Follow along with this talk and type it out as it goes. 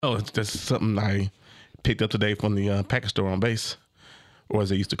Oh, that's something I picked up today from the package store on base, or as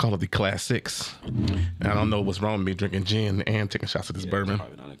they used to call it, the Class 6. And I don't know what's wrong with me drinking gin and taking shots of this bourbon.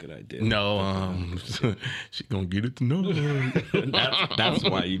 Probably not a good idea. No, she gonna get it to know. That's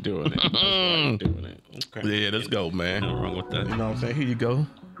why you doing it. That's why you doing it. Okay. Yeah, let's go, man. Nothing wrong with that. You know what I'm saying? Here you go.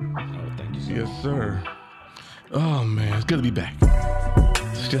 Oh, thank you. Yes, sir. Oh man, it's good to be back.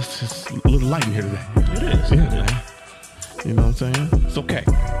 It's a little light in here today. It is. Yeah, man. You know what I'm saying? It's okay.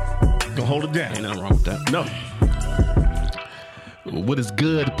 Gonna hold it down. Ain't nothing wrong with that. No. What is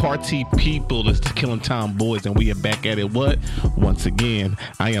good, party people? It's the Killing Time Boys, and we are back at it. Once again,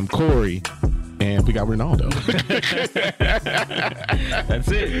 I am Corey, and we got Ronaldo. That's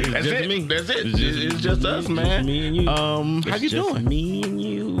it. That's just it. me. That's it. It's just us, man. Me and you. How you doing? Me and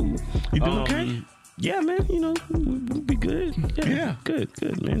you. You doing okay? Yeah, man. You know, we'll be good. Yeah. Good,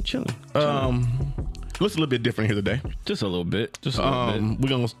 man. Chilling. What's a little bit different here today? Just a little bit. We're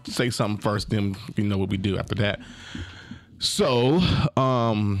gonna say something first, then you know what we do after that. So,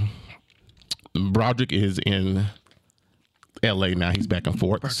 Broderick is in LA now. He's back and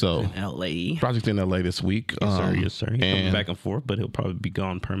forth. In LA. Broderick's in LA this week. Yes, sir. He's coming back and forth, but he'll probably be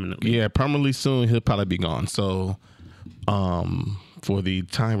gone permanently. Yeah, permanently soon. He'll probably be gone. So, for the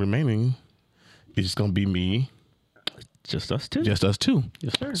time remaining, it's just gonna be me. Just us two. Just us two.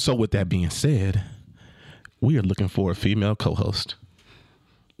 Yes, sir. So, with that being said, we are looking for a female co-host.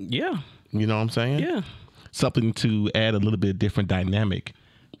 Yeah. You know what I'm saying? Yeah. Something to add a little bit different dynamic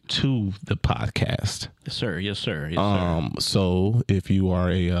to the podcast. Yes, sir. Yes, sir. So if you are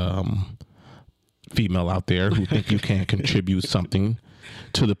a female out there who think you can contribute something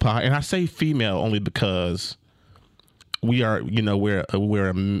to the pod, and I say female only because we are, we're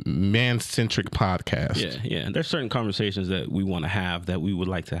a man-centric podcast. Yeah. There's certain conversations that we want to have that we would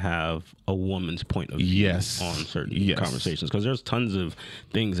like to have a woman's point of view Yes. on certain conversations, because there's tons of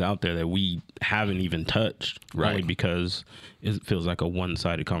things out there that we haven't even touched, only because it feels like a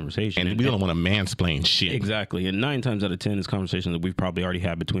one-sided conversation. And we don't want to mansplain shit. Exactly. And 9 times out of 10 is conversations that we've probably already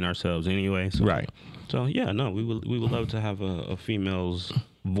had between ourselves anyway. So, right. So yeah, no, we would love to have a female's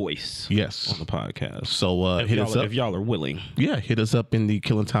voice. Yes. On the podcast. So hit us up if y'all are willing. Yeah, hit us up in the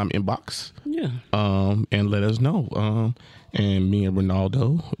Killing Time inbox. Yeah. And let us know. And me and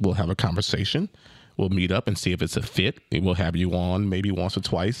Ronaldo will have a conversation. We'll meet up and see if it's a fit. And we'll have you on maybe once or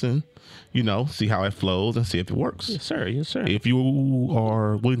twice and, see how it flows and see if it works. Yes, sir. Yes, sir. If you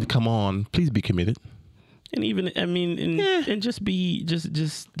are willing to come on, please be committed. And even, and just be, just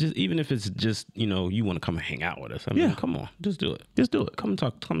even if it's just, you want to come and hang out with us. Come on, just do it. Just do it. Come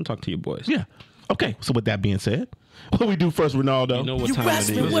talk to your boys. Yeah. Okay. So with that being said, what we do first, Ronaldo? You know what time it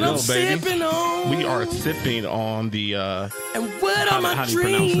is. What I'm sipping on. We are sipping on the And what am I how do you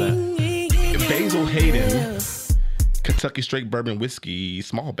pronounce drinking? Basil Hayden Kentucky Straight Bourbon Whiskey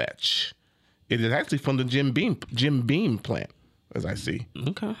Small Batch. It is actually from the Jim Beam plant, as I see.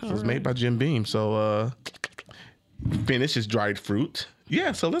 Okay. So it's made by Jim Beam. So finish is dried fruit.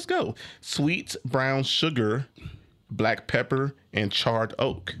 Yeah, so let's go. Sweet brown sugar, black pepper, and charred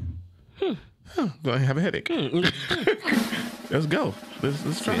oak. Gonna have a headache. Let's go.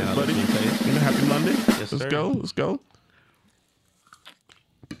 Let's try this, buddy. Happy Monday. Yes, Let's sir. go. Let's go.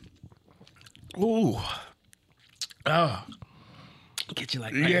 Ooh. Oh. Get you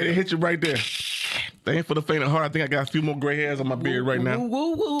like Yeah, it hit you right there. They ain't for the faint of heart. I think I got a few more gray hairs on my beard right now.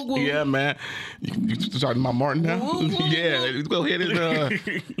 Woo. Yeah, man. You starting my Martin now? Yeah, go ahead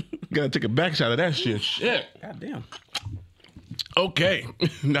and gotta take a back shot of that shit. Shit. God damn. Okay.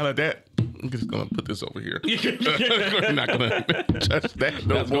 Now that I'm just gonna put this over here. We're not gonna touch that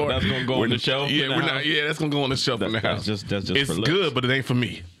no more. That's gonna go on the shelf. Yeah, we're not. Yeah, that's gonna go on the shelf in the house. That's just it's for looks. good, but it ain't for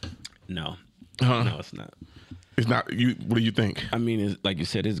me. No. Huh? No, it's not. It's not. You. What do you think? I mean, it's, like you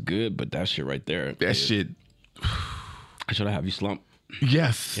said, it's good, but that shit right there. That shit. Should I have you slump?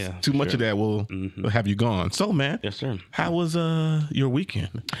 Yes. Yeah, Too much of that will have you gone. So, man. Yes, sir. How was your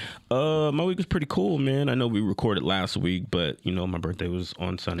weekend? My week was pretty cool, man. I know we recorded last week, but my birthday was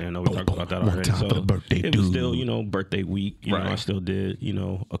on Sunday. I know we talked about that already. Time for the birthday it was still, birthday week. You know, I still did,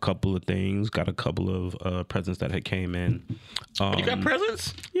 a couple of things. Got a couple of presents that had came in. You got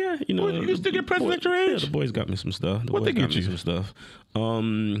presents? Yeah, You still get presents at your age? Yeah, the boys got me some stuff. What they get you? Some stuff.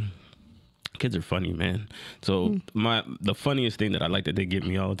 Kids are funny, man. So the funniest thing that I like that they give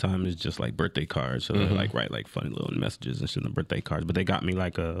me all the time is just like birthday cards. So they like write like funny little messages and shit on birthday cards. But they got me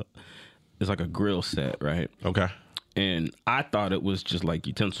it's like a grill set, right? Okay. And I thought it was just like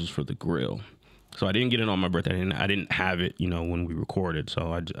utensils for the grill. So I didn't get it on my birthday. I didn't have it, when we recorded.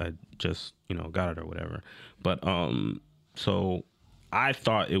 So I just, got it or whatever. But so I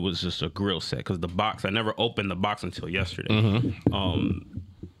thought it was just a grill set because the box, I never opened the box until yesterday.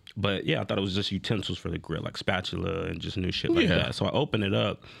 But yeah, I thought it was just utensils for the grill, like spatula and just new shit like Yeah. that. So I open it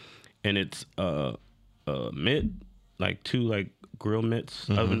up, and it's mitt, like 2 like grill mitts,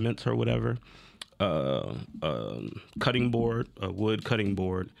 oven mitts or whatever, cutting board, a wood cutting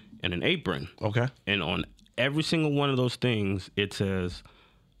board, and an apron. Okay. And on every single one of those things, it says,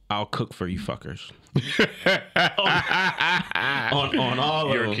 "I'll cook for you fuckers." on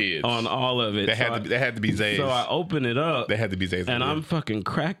all Your of them, kids. on all of it. That had to be Zay's. So I open it up. That had to be Zay's. And idea. I'm fucking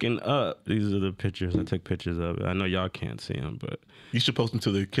cracking up. These are the pictures. I took pictures of it. I know y'all can't see them, but You should post them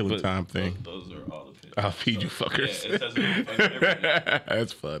to the Killing Time thing. Those are all the pictures. I'll feed you fuckers. Yeah, it says motherfucking everything.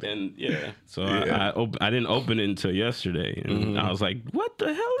 That's funny. And yeah, so Yeah. I didn't open it until yesterday, and I was like, "What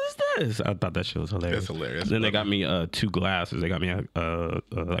the hell is this?" I thought that shit was hilarious. That's hilarious. Then they got me 2 glasses. They got me like a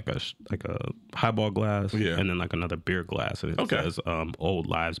highball glass, Yeah. and then like another beer glass, and it Okay. says "Old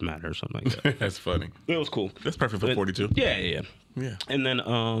Lives Matter" or something like that. That's funny. It was cool. That's perfect for But- 42. Yeah, yeah, yeah. Yeah. And then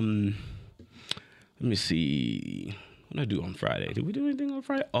let me see. What did I do on Friday? Did we do anything on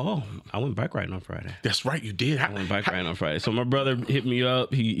Friday? Oh, I went bike riding on Friday. That's right. You did. I went bike riding on Friday. So my brother hit me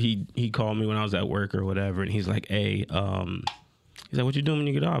up. He called me when I was at work or whatever, and he's like, "Hey, he's like, what you doing when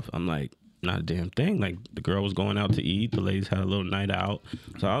you get off?" I'm like, "Not a damn thing." Like the girl was going out to eat. The ladies had a little night out.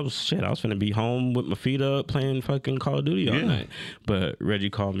 So I was finna be home with my feet up playing fucking Call of Duty all Yeah. night. But Reggie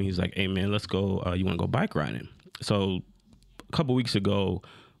called me. He's like, "Hey man, let's go. You want to go bike riding?" So a couple weeks ago,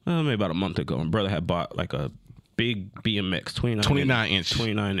 maybe about a month ago, my brother had bought like a big BMX, 29 inch.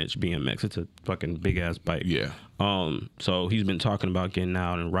 29-inch BMX. It's a fucking big ass bike. Yeah. So he's been talking about getting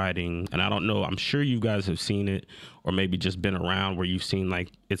out and riding, and I don't know. I'm sure you guys have seen it, or maybe just been around where you've seen like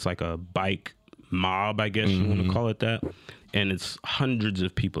it's like a bike mob, I guess you want to call it that. And it's hundreds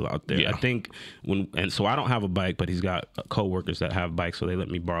of people out there. Yeah. I think so I don't have a bike, but he's got coworkers that have bikes, so they let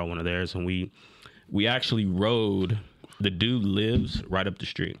me borrow one of theirs, and we actually rode. The dude lives right up the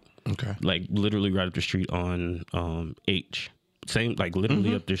street. Okay. Like literally right up the street on H. Same, like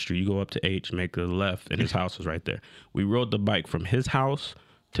literally up the street. You go up to H, make a left, and his house is right there. We rode the bike from his house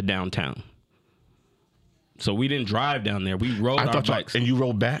to downtown. So we didn't drive down there. We rode our bikes, and you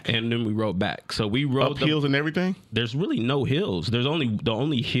rolled back and then we rode back. So we rode up hills and everything. there's really no hills. There's the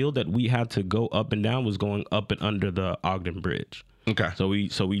only hill that we had to go up and down was going up and under the Ogden Bridge. Okay. So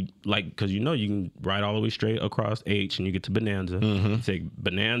we like, because you can ride all the way straight across H and you get to Bonanza. You take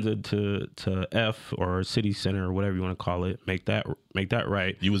Bonanza to F or City Center or whatever you want to call it. Make that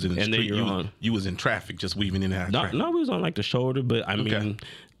right. You was in the and street. then you're on. You was in traffic, just weaving in and out of traffic. No, we was on like the shoulder, but I mean,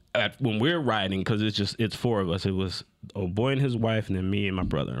 when we're riding, because it's 4 of us. It was a boy and his wife, and then me and my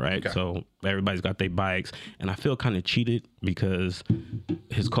brother, right? Okay. So everybody's got their bikes, and I feel kind of cheated because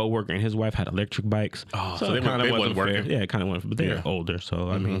his coworker and his wife had electric bikes. Oh, so it they kinda wasn't fair. working. Yeah, it kind of wasn't, but they're Yeah. older, so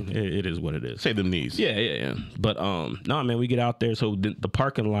I mean, it is what it is. Save them knees. Yeah. But no, man, we get out there. So the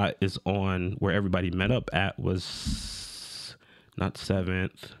parking lot is on where everybody met up at was not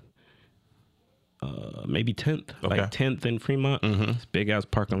 7th. Maybe 10th, Okay. like 10th in Fremont. It's big ass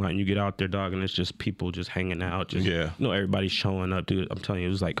parking lot, and you get out there, dog, and it's just people just hanging out. Just, Yeah. everybody's showing up, dude. I'm telling you,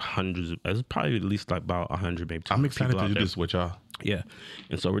 it was like hundreds. It was probably at least like about 100, maybe. I'm 200 excited people to out do there. this with y'all. Yeah,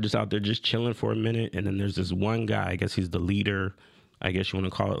 and so we're just out there just chilling for a minute, and then there's this one guy. I guess he's the leader. I guess you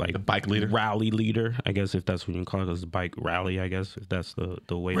want to call it like the bike leader? rally leader. I guess if that's what you can call it, it's the bike rally. I guess if that's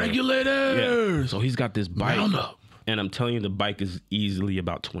the way. Regulators. Yeah. So he's got this bike, Mount up. and I'm telling you, the bike is easily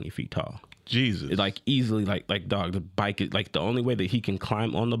about 20 feet tall. Jesus. It's like easily, like dog. The bike is like the only way that he can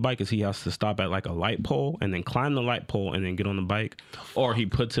climb on the bike is he has to stop at like a light pole and then climb the light pole and then get on the bike, or he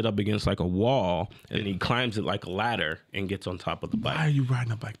puts it up against like a wall and he climbs it like a ladder and gets on top of the bike. Why are you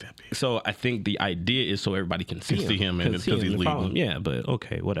riding a bike that big? So I think the idea is so everybody can see him and because he's follow leaving. him. Yeah, but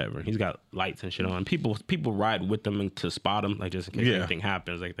okay, whatever. He's got lights and shit on. People ride with them to spot him, like just in case Yeah. anything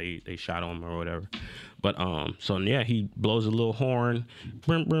happens, like they shot him or whatever. But so yeah, he blows a little horn.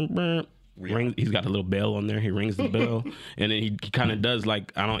 Brum, brum, brum. He's got a little bell on there. He rings the bell, and then he kind of does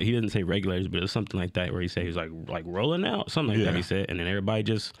like he didn't say regulators, but it's something like that where he said he's like rolling out, something like that. Yeah. He said, and then everybody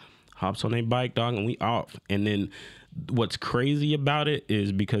just hops on their bike, dog, and we off. And then what's crazy about it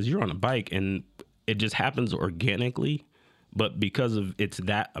is because you're on a bike and it just happens organically, but because of it's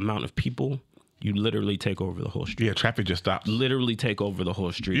that amount of people, you literally take over the whole street. Yeah, traffic just stops. Literally take over the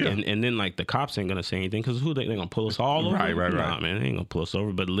whole street. Yeah. And then like the cops ain't gonna say anything because they gonna pull us all over? Right. Nah, man, they ain't gonna pull us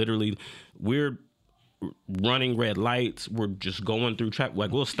over. But literally, we're running red lights. We're just going through traffic.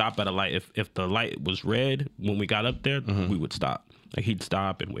 Like we'll stop at a light. If the light was red when we got up there, we would stop. Like he'd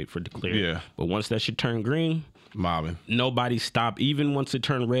stop and wait for it to clear. Yeah. But once that shit turned green, Mobbing. nobody stopped. Even once it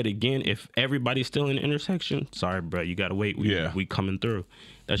turned red again, if everybody's still in the intersection, sorry, bro, you gotta wait. We coming through.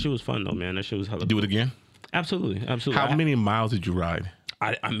 That shit was fun though, man. That shit was hella. Do it again. Absolutely. How many miles did you ride?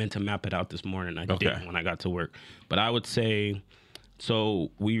 I meant to map it out this morning. I Okay. didn't when I got to work. But I would say,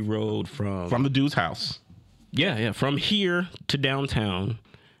 so we rode from the dude's house. yeah, from here to downtown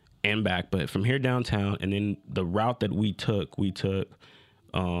and back, but from here downtown, and then the route that we took,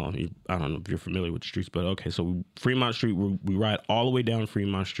 I don't know if you're familiar with the streets, but okay, so Fremont Street, we ride all the way down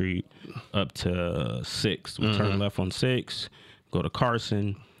Fremont Street up to 6th. We turn left on 6th, go to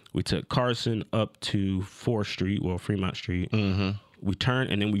Carson. We took Carson up to 4th Street, Fremont Street. We turned,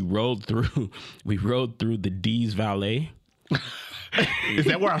 and then we rode through the D's Valet. Is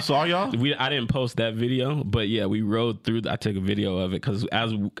that where I saw y'all? I didn't post that video, but yeah, we rode through. I took a video of it because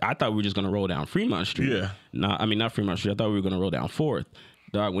I thought we were just gonna roll down Fremont Street. Yeah. Not Fremont Street. I thought we were gonna roll down 4th.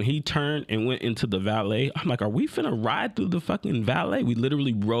 Dog, when he turned and went into the valet, I'm like, are we finna ride through the fucking valet? We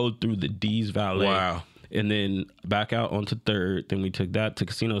literally rode through the D's Valet. Wow. And then back out onto 3rd. Then we took that to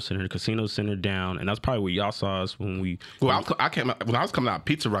Casino Center down, and that's probably where y'all saw us when we. Well, when I was coming out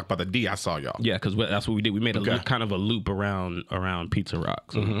Pizza Rock by the D, I saw y'all. Yeah, because that's what we did. We made a Okay. kind of a loop around Pizza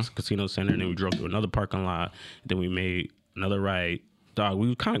Rock, so it's Casino Center, and then we drove to another parking lot. Then we made another right. Dog, we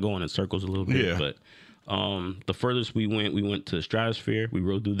were kind of going in circles a little bit, Yeah. but the furthest we went to Stratosphere. We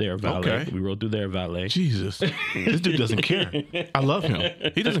rode through their valet. Okay. We rode through their valet. Jesus, this dude doesn't care. I love him.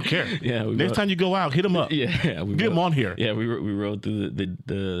 He doesn't care. Yeah, Next time you go out, hit him up. Yeah, we Get him on here. Yeah, we rode through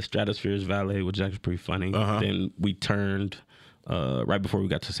the Stratosphere's valet, which is actually pretty funny. Then we turned right before we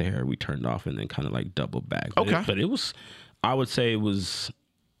got to Sahara. We turned off and then kind of like doubled back. Okay. But it was, I would say it was.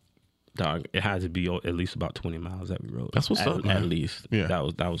 Dog, it had to be at least about 20 miles that we rode. That's what's up, man. At least. Yeah.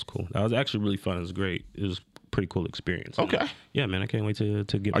 That was cool. That was actually really fun. It was great. It was a pretty cool experience. Okay. And, yeah, man, I can't wait to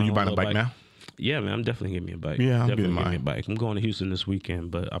get. Are my you own buying a little bike now? Yeah, man, I'm definitely getting me a bike. Yeah, I'm definitely getting me mine. a bike. I'm going to Houston this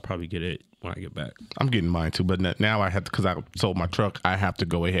weekend, but I'll probably get it when I get back. I'm getting mine too, but now I have to, because I sold my truck. I have to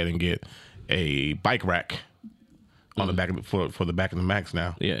go ahead and get a bike rack on the back of for the back of the Max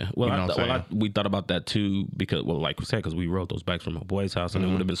now. Yeah, well, You know what I'm saying? we thought about that too because, like we said, because we rode those bikes from my boy's house, and it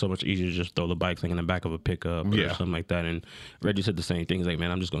would have been so much easier to just throw the bikes like in the back of a pickup or Yeah. something like that. And Reggie said the same thing. He's like,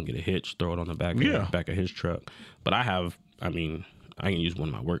 man, I'm just gonna get a hitch, throw it on the back, Yeah. back of his truck. But I can use one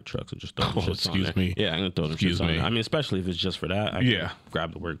of my work trucks and just throw the shits on excuse there. me. Yeah, I'm gonna throw them Excuse shits on me. there. I mean, especially if it's just for that. I Yeah. can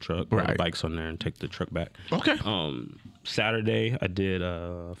grab the work truck, put the Right. bikes on there, and take the truck back. Okay. Saturday, I did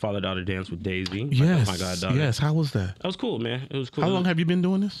father-daughter dance with Daisy. Yes. my goddaughter. Yes. How was that? That was cool, man. It was cool. How long have you been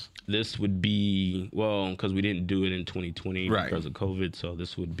doing this? This would be because we didn't do it in 2020 Right. because of COVID. So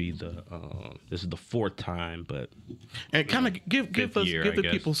this would be this is the 4th time, but And kind of give year, I the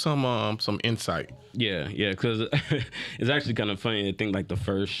guess. people some insight. yeah, because it's actually kind of funny to think like the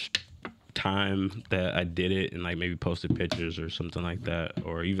first time that I did it and like maybe posted pictures or something like that,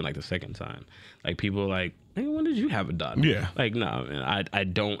 or even like the second time, like people like, hey, when did you have a daughter? Yeah. Like, no, man, I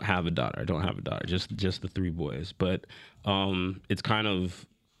don't have a daughter. I don't have a daughter. Just the 3 boys. But it kind of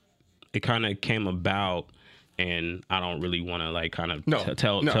came about, and I don't really want to like kind of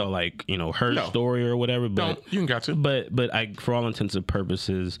tell like her No. story or whatever. But You ain't got to. but I, for all intents and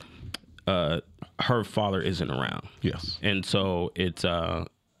purposes, her father isn't around. Yes. And so it's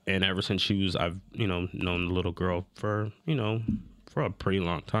and ever since I've known the little girl for a pretty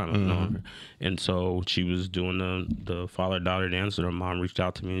long time. I've known her. And so she was doing the father-daughter dance, and her mom reached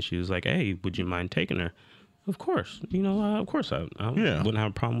out to me and she was like, hey, would you mind taking her? Of course. Of course I wouldn't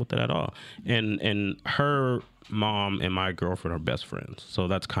have a problem with that at all. And her mom and my girlfriend are best friends. So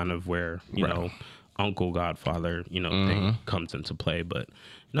that's kind of where, uncle, godfather, thing comes into play. But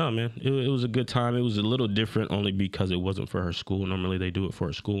no, man, it was a good time. It was a little different only because it wasn't for her school. Normally they do it for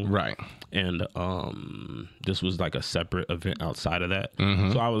her school. Right. And this was like a separate event outside of that.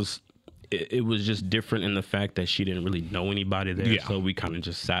 So it was just different in the fact that she didn't really know anybody there. Yeah. So we kind of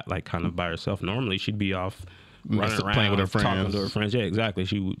just sat like kind of by herself. Normally she'd be off running around, playing with her friends. talking to her friends. Yeah, exactly.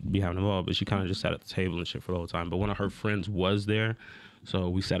 She would be having a ball, but she kind of just sat at the table and shit for the whole time. But one of her friends was there. So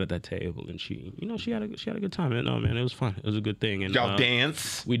we sat at that table, and she had a good time. And no, man, it was fun. It was a good thing. And Y'all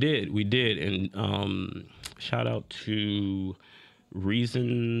dance. We did, and shout out to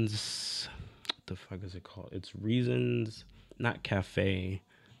Reasons. What the fuck is it called? It's Reasons, not Cafe,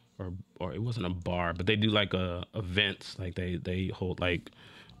 or it wasn't a bar, but they do like events. Like they hold like.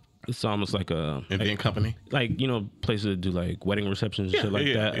 It's almost like a Event company. like places that do like wedding receptions and shit like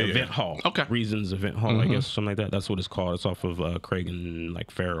that. yeah. Event hall. Okay. Reasons Event Hall, I guess, something like that. That's what it's called. It's off of Craig and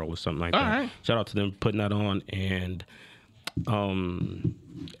like Farrell or something like that. All right. Shout out to them putting that on. And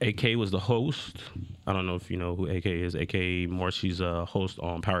AK was the host. I don't know if you know who AK is. AK Moore, she's a host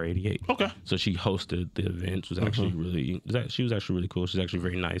on Power 88. Okay. So she hosted the event. She was actually she was actually really cool. She's actually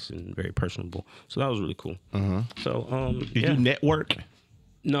very nice and very personable. So that was really cool. So Did you network?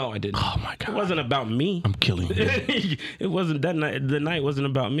 No, I didn't. Oh my God. It wasn't about me. I'm killing you. It wasn't that night. The night wasn't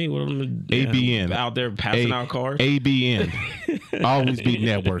about me. What am I ABN. out there passing out cars? ABN. Always be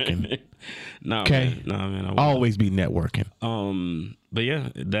networking. No, Okay. man. No, man. I wouldn't. Always be networking. But yeah,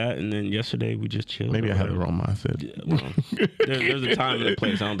 that, and then yesterday we just chilled. Maybe or I had the whatever. wrong mindset. Yeah, well, there's a time and a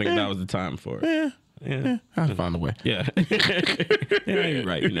place. I don't think that was the time for it. Yeah. I'll find a way. Yeah. Yeah, you're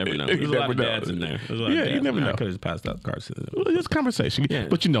right. You never know. There's a lot never of know. dads in there. There's a lot Yeah, of dads. you never Man, know. I could have just passed out the cars to them. Well, it's conversation. Yeah.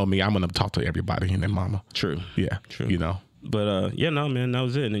 But you know me, I'm gonna talk to everybody and their mama. True. Yeah. True. You know. But yeah, no, man, that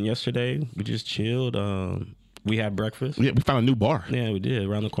was it. And then yesterday we just chilled. We had breakfast. Yeah, we found a new bar. Yeah, we did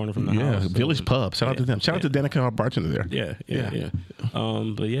around the corner from the Yeah, house. Village Pub. Shout out to them. Shout out to Danica, our bartender there. Yeah.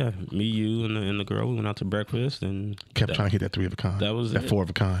 But yeah, me, you, and the girl, we went out to breakfast and Kept trying to hit that 3 of a kind. that was that it. 4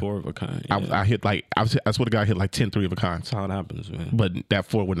 of a kind. 4 of a kind. Yeah. I hit like I swear to God, I hit like 10 3 of a kinds. That's how it happens, man. But that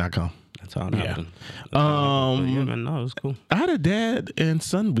 4 would not come. That's how it happens. But yeah, man, no, it was cool. I had a dad and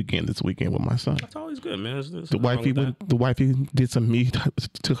son weekend this weekend with my son. It's always good, man. It's The wifey did some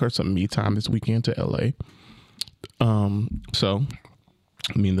took her some me time this weekend to LA. So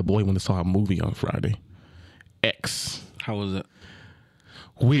me and the boy went and saw a movie on Friday. X. How was it?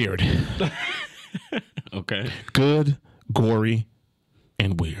 Weird. Okay. Good, gory,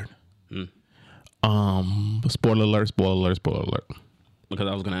 and weird. Spoiler alert. Because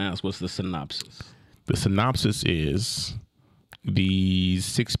I was gonna ask, what's the synopsis? The synopsis is these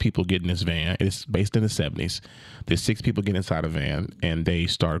 6 people get in this van. It's based in the 70s. There's 6 people get inside a van and they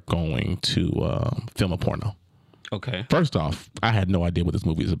start going to film a porno. Okay. First off, I had no idea what this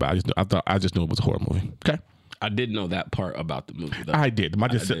movie is about. I just knew it was a horror movie. Okay. I did know that part about the movie, though. I did. My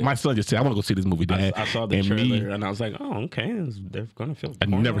son just said, "I want to go see this movie, Dad." I saw the And trailer and I was like, oh, okay. They're going to film I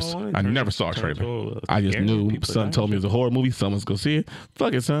never saw a trailer. I just knew. Son told me it was a horror movie. Someone's go see it.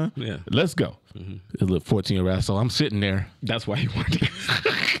 Fuck it, son. Yeah. Let's go. It looked 14-year-old ass. So I'm sitting there. That's why he wanted to.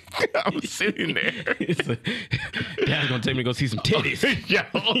 I'm sitting there. Dad's going to take me to go see some titties. Yo.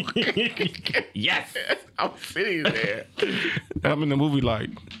 Yes. I'm sitting there. I'm in the movie like,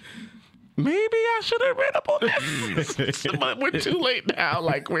 maybe I should have read up on this. But we're too late now.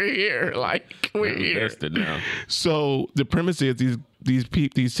 Like, we're here. We're here. Invested now. So the premise is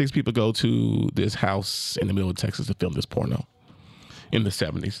these 6 people go to this house in the middle of Texas to film this porno in the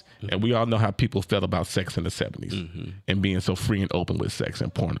 70s. And we all know how people felt about sex in the 70s and being so free and open with sex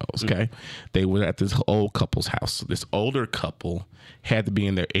and pornos, okay? They were at this old couple's house. So this older couple had to be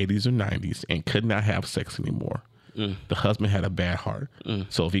in their 80s or 90s and could not have sex anymore. The husband had a bad heart.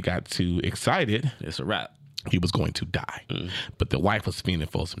 So if he got too excited, It's a wrap. he was going to die. But the wife was fiending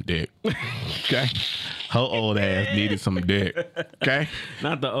for some dick. Okay? Her old ass needed some dick. Okay?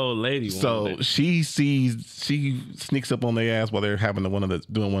 Not the old lady one. So she sneaks up on their ass while they're having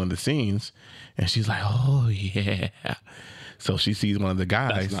doing one of the scenes, and she's like, "Oh yeah." So she sees one of the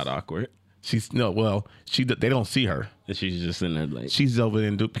guys. That's not awkward. They don't see her. And she's just in there like, She's over there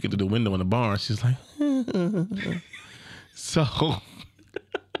and peeking through the window in the barn. She's like, so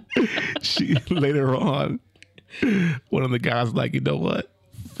she later on, one of the guys like, you know what?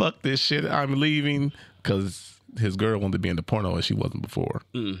 Fuck this shit. I'm leaving, because his girl wanted to be in the porno and she wasn't before.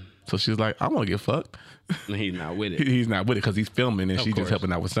 So she's like, I want to get fucked. and he's not with it. He's not with it because he's filming and she's course. just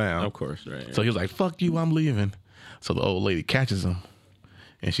helping out with sound. Of course, right. So he was like, fuck you, I'm leaving. So the old lady catches him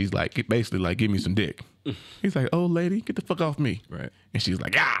and she's like, basically like, give me some dick. He's like, old lady, get the fuck off me. Right. And she's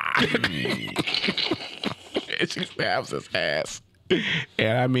like, ah. And she stabs his ass.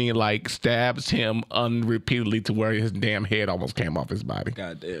 And I mean, like, stabs him unrepeatedly to where his damn head almost came off his body.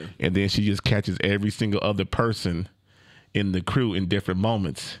 Goddamn. And then she just catches every single other person in the crew in different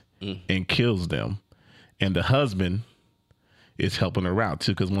moments and kills them. And the husband is helping her out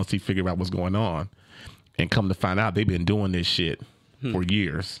too, because once he figured out what's going on, and come to find out, they've been doing this shit for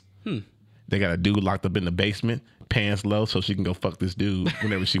years. They got a dude locked up in the basement, pants low, so she can go fuck this dude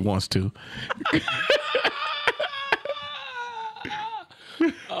whenever she wants to.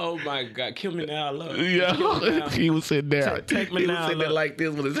 Oh my God. Kill me now, love. Yeah, he was sitting there. Take me he now, was sitting there look. like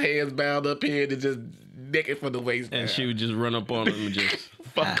this with his hands bound up here and just naked from the waist down. And she would just run up on him and just,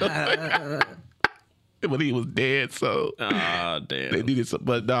 fuck up. But he was dead, so ah, they damn. needed some.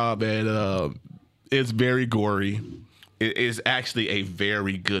 But nah, man, it's very gory. It is actually a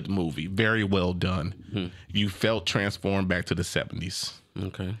very good movie, very well done. You felt transformed back to the 70s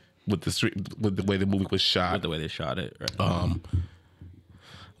Okay. with the way the movie was shot. With the way they shot it, right? I'm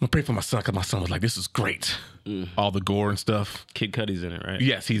gonna pray for my son because my son was like, "This is great." All the gore and stuff. Kid Cudi's in it, right?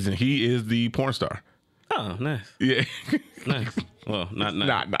 Yes, he is the porn star. Oh, nice. Yeah. Nice. Well, not nice.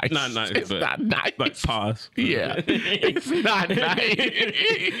 Not nice. Not nice. It's but not nice. Like pause. Yeah. It's not nice.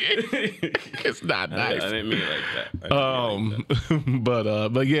 It's not I nice. didn't mean it like that.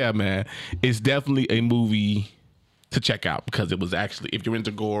 But yeah, man, it's definitely a movie to check out because it was actually, if you're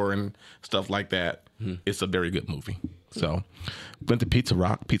into gore and stuff like that, it's a very good movie. So went to Pizza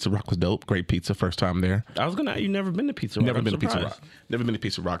Rock. Pizza Rock was dope. Great pizza. First time there. I was gonna. You never been to Pizza Rock? Never I'm been to Pizza surprised. Rock. Never been to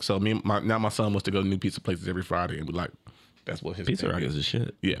Pizza Rock. So now my son wants to go to new pizza places every Friday, and we like, that's what his Pizza thing Rock is a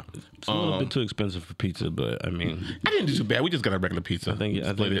shit. Yeah. It's a little bit too expensive for pizza, but I mean, I didn't do too bad. We just got a regular pizza. I think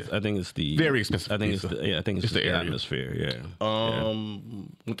it's the Very expensive I think pizza. I think it's just the the area. atmosphere. Yeah.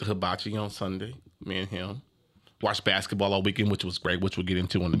 Went to Hibachi on Sunday. Me and him watched basketball all weekend, which was great, which we'll get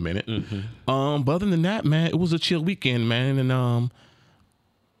into in a minute. But other than that, man, it was a chill weekend, man. And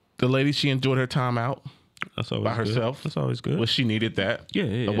the lady, she enjoyed her time out That's always by good. herself. That's always good. Well, she needed that. Yeah.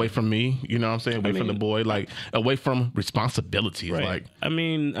 Away from me, you know what I'm saying? Away from the mean- boy, like away from responsibilities. Right. Like, I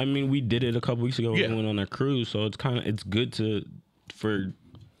mean, we did it a couple weeks ago when Yeah. we went on a cruise, so it's good for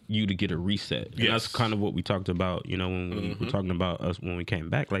you to get a reset. And that's Yes. kind of what we talked about, when we were talking about us when we came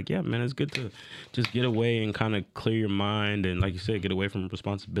back. Like, yeah, man, it's good to just get away and kind of clear your mind and, like you said, get away from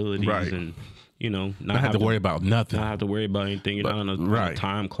responsibilities Right. and not have to worry about nothing. not have to worry about anything. You're not on a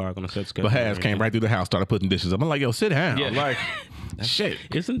time clock on a set schedule. But Has came right through the house, started putting dishes up. I'm like, yo, sit down. Yeah. Like, shit.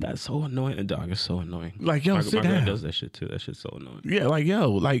 Isn't that so annoying? The dog is so annoying. Like, yo, my sit girl down. does that shit too. That shit's so annoying. Yeah, like,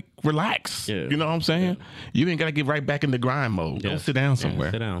 yo, like, relax. Yeah. You know what I'm saying? You ain't got to get right back in the grind mode. Go Yeah. sit down somewhere.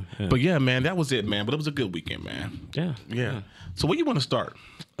 Yeah, sit down. Yeah. But yeah, man, that was it, man. But it was a good weekend, man. Yeah. Yeah. So where you want to start?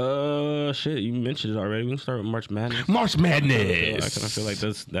 Shit, you mentioned it already. We can start with March Madness. March I Madness. kind of feel like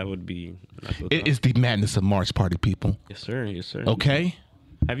that would be. It is the madness of March party, people. Yes, sir. Yes, sir. Okay?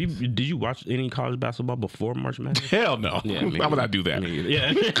 Did you watch any college basketball before March Madness? Hell no. Yeah, me Why would either. I do that? Me either.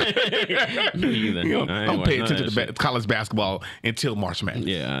 Yeah. Me either. You know, I I ain't don't watch pay none attention of to that shit. college basketball until March Madness.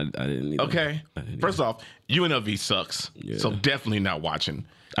 Yeah, I didn't either. Okay? I didn't First off, UNLV sucks. Yeah. So definitely not watching.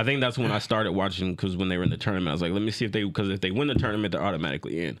 I think that's when I started watching because when they were in the tournament, I was like, let me see because if they win the tournament, they're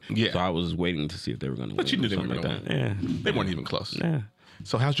automatically in. Yeah. So I was waiting to see if they were going to win. But you knew they were something gonna like that. Yeah. They weren't even close. Yeah.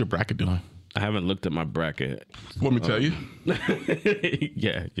 So how's your bracket doing? I haven't looked at my bracket. Want me to tell you?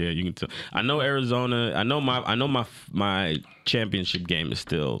 yeah, you can tell. I know Arizona. I know my championship game is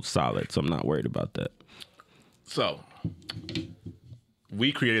still solid, so I'm not worried about that. So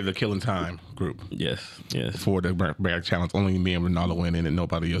we created the Killing Time group Yes. for the Bracket Challenge. Only me and Ronaldo went in, and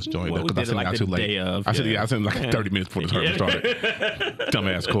nobody else joined Well, us we because did I it sent like it out the too late. day of, I said, yeah. I sent it like 30 minutes before the tournament started.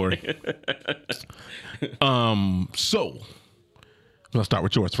 Dumbass Corey. So let's start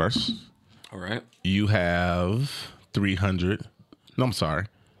with yours first. All right. You have 300. No, I'm sorry,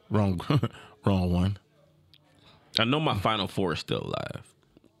 wrong one. I know my Final Four is still alive.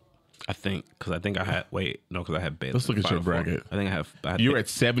 I think because I had because I had Baylor. Let's look at your Final Four. bracket. I think I have. You're at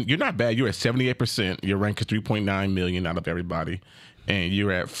 7. You're not bad. You're at 78%. Your rank is 3.9 million out of everybody, and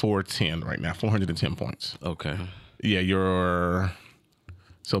you're at 410 right now. 410 points. Okay. Yeah,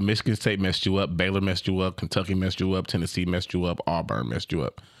 so Michigan State messed you up, Baylor messed you up, Kentucky messed you up, Tennessee messed you up, Auburn messed you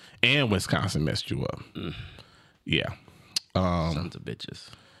up, and Wisconsin messed you up. Yeah. Sons of bitches.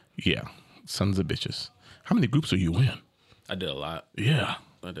 Yeah. Sons of bitches. How many groups are you in? I did a lot. Yeah.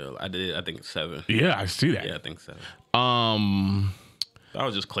 I did. I think 7. Yeah, I see that. Yeah, I think 7. I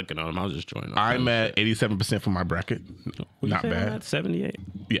was just clicking on them. I was just joining. I'm at 87% for my bracket. Not bad. At 78.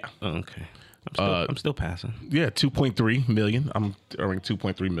 Yeah. Oh, okay. I'm still passing. Yeah, 2.3 million. I'm earning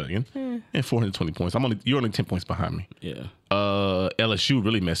 2.3 million and 420 points. You're only 10 points behind me. Yeah. LSU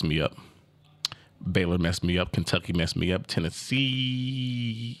really messed me up. Baylor messed me up. Kentucky messed me up.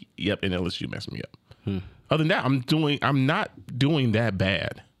 Tennessee, and LSU messed me up. Other than that, I'm not doing that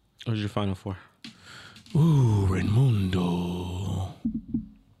bad. What was your Final Four? Ooh, Raimundo.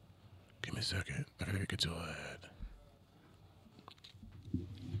 Give me a second. I gotta get to it.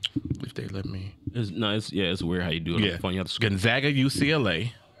 If they let me. It's weird how you do it on the phone. You have to Gonzaga,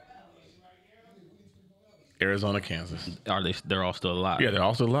 UCLA, Arizona, Kansas. They're all still alive. Yeah, they're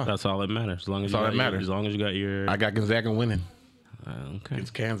also alive. That's all that matters. As long as all that matters. As long as you got your. I got Gonzaga winning. Okay.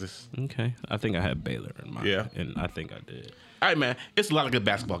 It's Kansas. Okay. I think I had Baylor in mind. Yeah. And I think I did. All right, man. It's a lot of good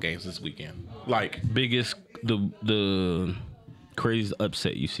basketball games this weekend. Like Biggest the craziest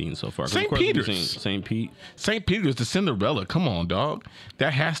upset you've seen so far. 'Cause of St. course we've Peter's. seen St. Pete St. Peter's, the Cinderella. Come on, dog.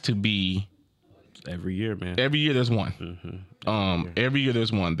 That has to be every year, man. every year. There's one. Every year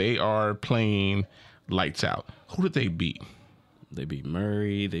there's one. They are playing lights out. Who did they beat? They beat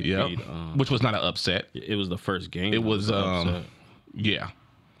Murray. They Yep. beat. Which was not an upset. It was the first game. It was upset. yeah.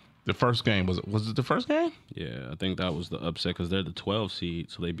 The first game was it the first game? Yeah, I think that was the upset because they're the 12 seed,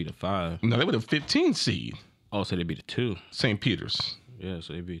 so they beat a 5. No, they were the 15 seed. Oh, so they beat a 2. St. Peter's. Yeah,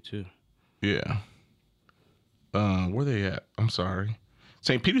 so they beat 2. Yeah. Where they at? I'm sorry.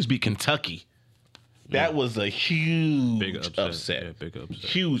 St. Peter's beat Kentucky. That was a huge Big upset. Yeah, big upset.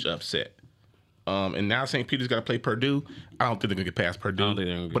 Huge upset. And now St. Peter's got to play Purdue. I don't think they're gonna get past Purdue, I don't think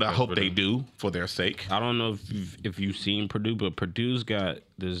they're gonna get but I past hope Purdue. they do for their sake. I don't know if you've seen Purdue, but Purdue's got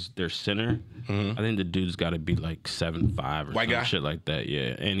their center. I think the dude's got to be like 7'5" or White some guy? shit like that.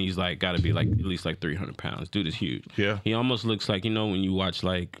 Yeah, and he's like got to be like at least like 300 pounds. Dude is huge. Yeah. he almost looks like, you know, when you watch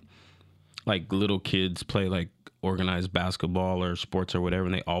like little kids play like organized basketball or sports or whatever,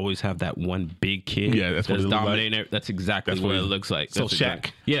 and they always have that one big kid. Yeah, that's what it looks like. dominating. That's exactly That's what what it it- looks like. So That's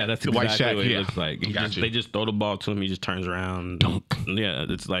Shaq. Yeah, that's The white exactly Shaq, what it yeah. looks like. Got you. They just throw the ball to him. He just turns around. Dunk. Yeah,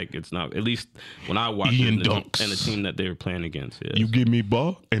 it's like it's not. At least when I watched Ian it, dunks. and the team that they were playing against. Yes. You give me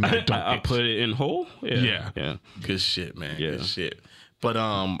ball and I dunk I it. put it in hole. Yeah. yeah. Good shit, man. Yeah. Good shit. But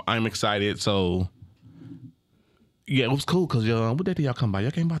I'm excited. So yeah, it was cool because what day did y'all come by?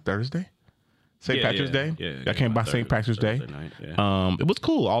 Y'all came by Thursday? St. Yeah, Patrick's yeah, Day? yeah, Y'all came by St. Patrick's Day? Thursday night, yeah. It was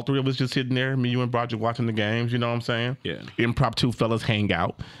cool. All three of us just sitting there, me, you, and Broderick watching the games, you know what I'm saying? Yeah. Improv two fellas hang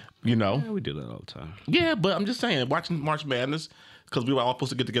out, you know? Yeah, we do that all the time. Yeah, but I'm just saying, watching March Madness, because we were all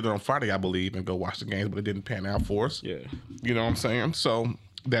supposed to get together on Friday, I believe, and go watch the games, but it didn't pan out for us. Yeah. You know what I'm saying? So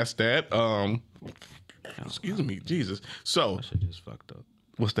that's that. Excuse me, Jesus. So My shit just fucked up.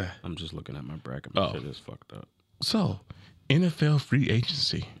 what's that? I'm just looking at my bracket. My Oh. shit just fucked up. So NFL free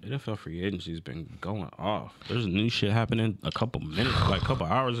agency. NFL free agency's been going off. There's new shit happening a couple minutes, like a couple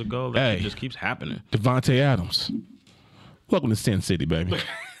hours ago. That Hey. shit just keeps happening. Devontae Adams. Welcome to Sin City, baby.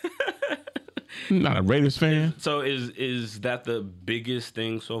 Not a Raiders fan. So is that the biggest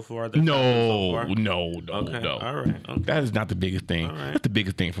thing so far? That's happened so far? No. Okay. All right. Okay. That is not the biggest thing. All right. That's the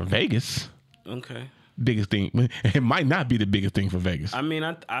biggest thing for Vegas. Okay. Biggest thing. It might not be the biggest thing for Vegas. I mean,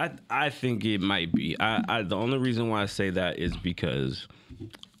 I think it might be. I the only reason why I say that is because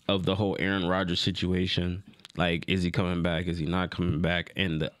of the whole Aaron Rodgers situation. Like, is he coming back? Is he not coming back?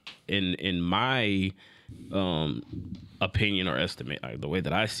 And in my opinion or estimate, the way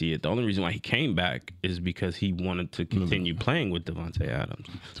that I see it, the only reason why he came back is because he wanted to continue playing with Devontae Adams.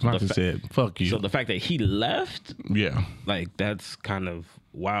 Devontae said, "Fuck you." So the fact that he left, yeah. like, that's kind of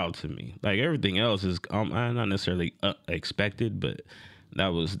wild to me. Like, everything else is not necessarily expected, but that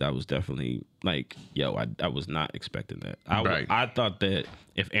was definitely like, yo, I was not expecting that. Right. I thought that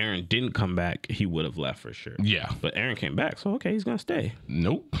if Aaron didn't come back, he would have left for sure. Yeah. But Aaron came back, so okay, he's gonna stay.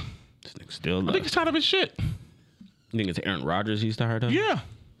 Nope. This nigga still I think left. he's tired of his shit. You think it's Aaron Rodgers he's tired of? Yeah.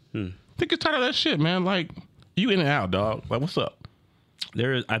 I think he's tired of that shit, man. Like, you in and out, dog. Like, what's up?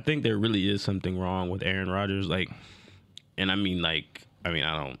 I think there really is something wrong with Aaron Rodgers. Like, and I mean, I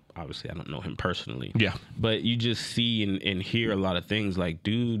don't know him personally. Yeah. But you just see and hear a lot of things. Like,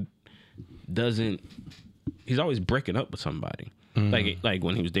 dude he's always breaking up with somebody. Like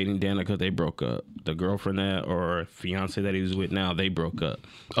when he was dating Danica, they broke up. The girlfriend or fiance that he was with now, they broke up.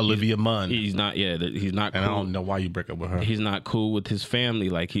 Olivia Munn. He's not. Yeah, he's not. And Cool. I don't know why you break up with her. He's not cool with his family.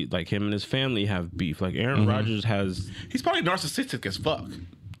 Like him and his family have beef. Like Aaron Rodgers has. He's probably narcissistic as fuck.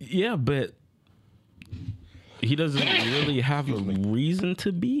 Yeah, but he doesn't really have a reason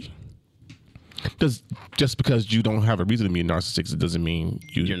to be. Just because you don't have a reason to be narcissistic, it doesn't mean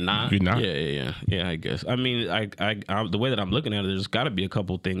You're not. You're not. Yeah. I guess. I mean, I the way that I'm looking at it, there's got to be a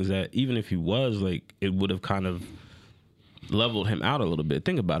couple things that even if he was, like, it would have kind of leveled him out a little bit.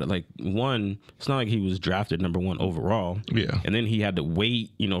 Think about it. Like, one, it's not like he was drafted number 1 overall. Yeah. And then he had to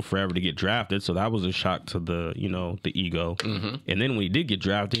wait, forever to get drafted. So that was a shock to the ego. And then when he did get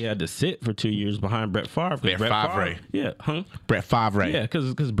drafted, he had to sit for 2 years behind Brett Favre. Brett Favre. Yeah. Huh? Brett Favre. Yeah,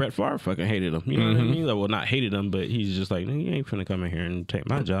 because Brett Favre fucking hated him. You know what I mean? Like, well, not hated him, but he's just like, you ain't finna come in here and take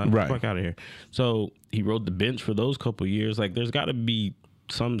my job. Right. Fuck out of here. So he rode the bench for those couple years. Like, there's got to be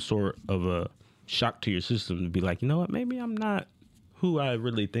some sort of a shock to your system to be like, you know what? Maybe I'm not who I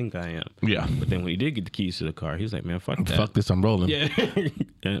really think I am. Yeah. But then when he did get the keys to the car, he's like, man, fuck that. Fuck this, I'm rolling. Yeah.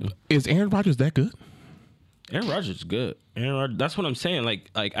 Yeah. Is Aaron Rodgers that good? Aaron Rodgers is good. That's what I'm saying. Like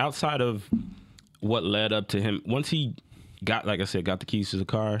outside of what led up to him, once he got the keys to the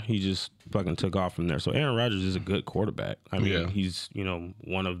car, he just fucking took off from there. So Aaron Rodgers is a good quarterback. I mean, Yeah. he's,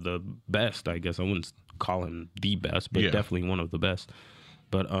 one of the best, I guess. I wouldn't call him the best, but Yeah. definitely one of the best.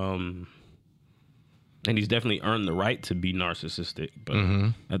 But, and he's definitely earned the right to be narcissistic. But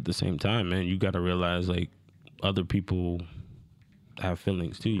at the same time, man, you got to realize, like, other people have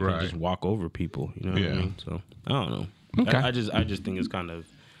feelings too. You Right. can't just walk over people. You know what I Yeah. mean? So I don't know. Okay. I just think it's kind of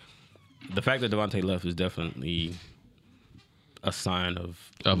the fact that Devontae left is definitely a sign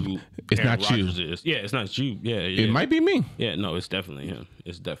of it's Aaron not you. Rodgers is. Yeah, it's not you. Yeah, It might be me. Yeah, no, it's definitely him.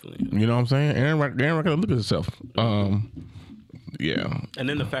 It's definitely him. You know what I'm saying? Aaron gotta look at himself. Yeah. And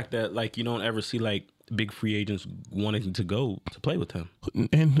then the fact that like you don't ever see like big free agents wanting to go to play with him.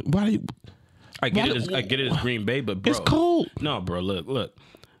 And why do you, I get it as Green Bay, but bro, it's cold. No, bro, look.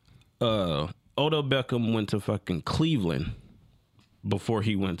 Odell Beckham went to fucking Cleveland before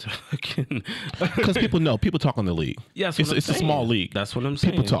he went to fucking. Because people talk on the league. Yeah, it's a small league. That's what I'm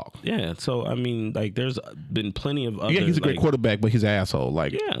saying. People talk. Yeah, so I mean, like, there's been plenty of other. Yeah, he's a great like, quarterback, but he's an asshole.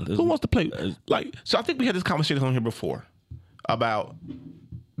 Like, Yeah, who wants to play? Like, so I think we had this conversation on here before about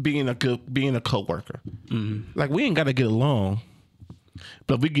being a coworker. Mm-hmm. Like, we ain't got to get along,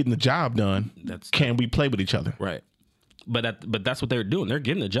 but if we getting the job done, can we play with each other? Right. But that's what they're doing. They're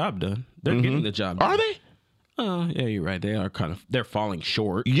getting the job done. They're getting the job done. Are they? Oh, yeah, you're right. They are they're falling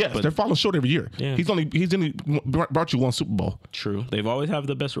short. Yes, they're falling short every year. Yeah. He's only brought you one Super Bowl. True. They've always have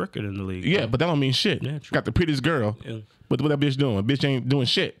the best record in the league. Yeah, but that don't mean shit. Yeah, true. Got the prettiest girl. Yeah. But what that bitch doing? Bitch ain't doing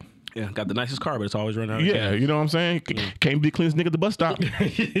shit. Yeah, got the nicest car, but it's always running out of Yeah, you know what I'm saying? Can't be the cleanest nigga at the bus stop.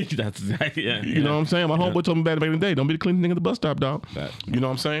 That's exactly, yeah. You know what I'm saying? My homeboy told me back in the day, don't be the cleanest nigga at the bus stop, dog. Fact. You know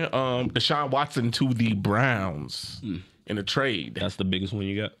what I'm saying? Deshaun Watson to the Browns in a trade. That's the biggest one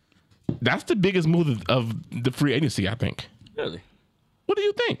you got. That's the biggest move of the free agency, I think. Really? What do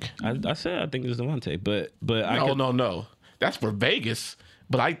you think? I said I think it's Devontae, but No. That's for Vegas.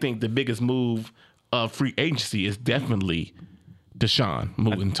 But I think the biggest move of free agency is definitely Deshaun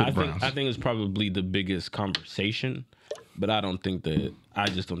moving to the Browns. I think it's probably the biggest conversation, but I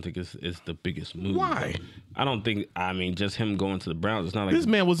just don't think it's the biggest move. Why? I don't think. I mean, just him going to the Browns. It's not like This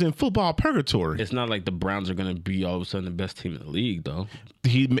man was in football purgatory. it's not like the Browns are going to be all of a sudden the best team in the league, though.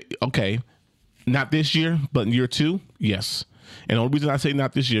 Okay, not this year, but in year 2, yes. And the only reason I say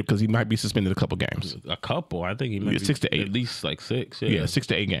not this year because he might be suspended a couple games. A couple, I think he might be 6 to 8. at least like 6. Yeah, 6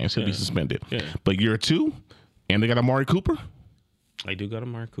 to 8 games he'll be suspended. Yeah. But year 2, and they got Amari Cooper, I do got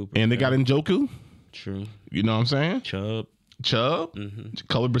Amari Cooper, and they got Njoku. True. You know what I'm saying? Chubb.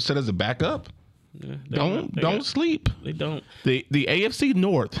 Colby Brissett as a backup. Yeah, Don't sleep. They don't. The AFC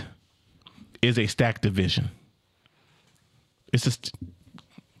North is a stacked division. It's just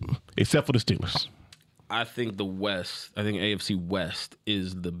except for the Steelers. I think AFC West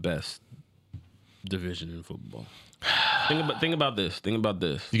is the best division in football. Think about this.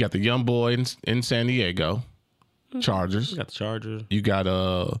 You got the young boy in San Diego, Chargers. You got the Chargers. You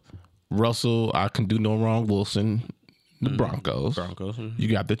got Russell, I can do no wrong, Wilson, the Broncos. You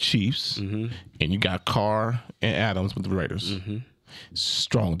got the Chiefs, and you got Carr and Adams with the Raiders.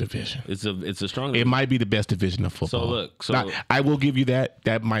 Strong division. It's a strong. It might be the best division of football. I will give you that.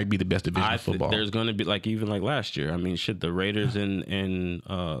 That might be the best division of football. There's going to be even like last year. I mean, the Raiders and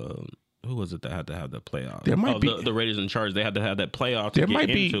who was it that had to have the playoff? There might be the Raiders in charge. They had to have that playoff to get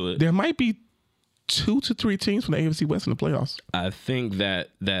into it. There might be 2 to 3 teams from the AFC West in the playoffs. I think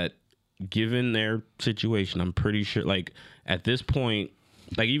that given their situation, I'm pretty sure. Like at this point,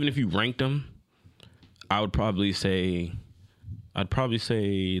 like even if you ranked them, I would probably say. I think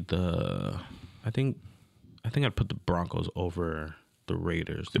I'd put the Broncos over the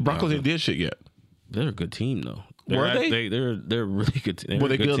Raiders. The Broncos ain't did shit yet. They're a good team though. Were they? They're a really good team. Were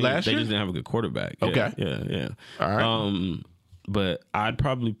they good last year? They just didn't have a good quarterback. Okay. Yeah. All right. But I'd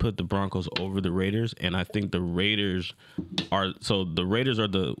probably put the Broncos over the Raiders, and I think the Raiders are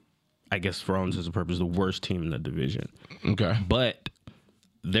the, I guess for all intents and purposes, the worst team in the division. Okay. But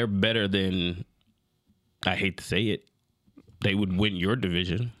they're better than, I hate to say it, they would win your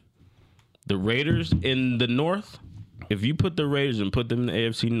division. The Raiders in the North, if you put the Raiders and put them in the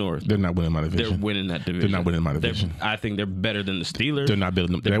AFC North, they're not winning my division. They're winning that division. They're not winning my division. I think they're better than the Steelers. They're not better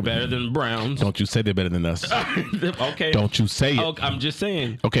than They're better than the Browns. Don't you say they're better than us. Okay. Don't you say it. Oh, I'm just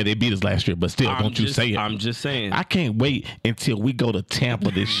saying. Okay, they beat us last year, but still, don't you say it. I'm just saying. I can't wait until we go to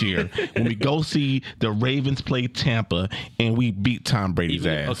Tampa this year when we go see the Ravens play Tampa and we beat Tom Brady's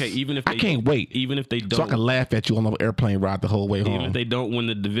ass. Okay, even if I can't wait. Even if they don't, so I can laugh at you on the airplane ride the whole way home. Even if they don't win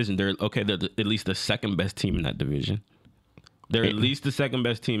the division, they're at least the second best team in that division. They're at least the second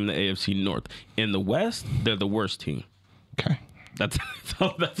best team in the AFC North. In the West, they're the worst team. Okay. That's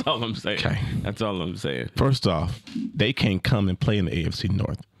all I'm saying. Okay. That's all I'm saying. First off, they can't come and play in the AFC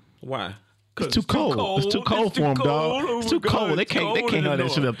North. Why? It's too cold. It's too cold for them, dog. It's too cold. They can't handle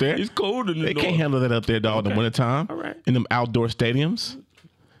that shit up there. It's cold in the They north. can't handle that up there, dog, in the wintertime. All right. In them outdoor stadiums.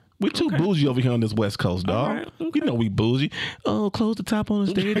 We too bougie over here on this West Coast, dog. All right. Okay. You know we bougie. Oh, close the top on the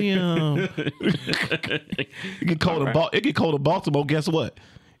stadium. It get cold in Baltimore. Guess what?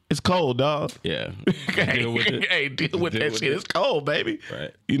 It's cold, dog. Yeah. Deal with that shit. It's cold, baby. Right.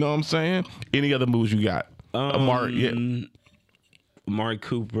 You know what I'm saying? Any other moves you got? Amari, yeah. Amari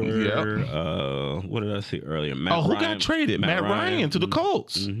Cooper. Yep. What did I see earlier? Matt Oh, who Ryan. got traded? Matt Ryan to the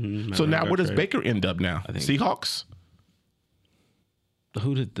Colts. Matt So Ryan now got where does traded. Baker end up now? think- Seahawks?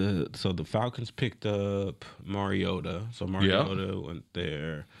 Who did the Falcons picked up Mariota. So Mariota went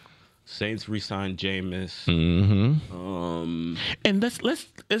there. Saints re-signed Jameis. Mm-hmm. And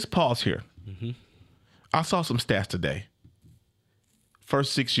let's pause here. I saw some stats today.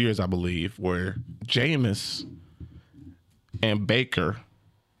 First 6 years, I believe, where Jameis and Baker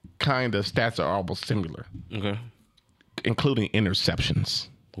kind of stats are almost similar, Okay. including interceptions.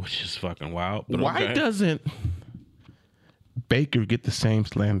 Which is fucking wild. But Why okay. doesn't Baker get the same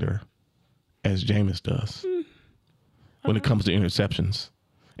slander as Jameis does when it comes to interceptions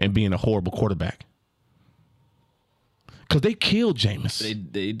and being a horrible quarterback? Because they killed Jameis.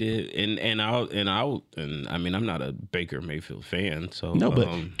 They did, and I mean, I'm not a Baker Mayfield fan, so No, but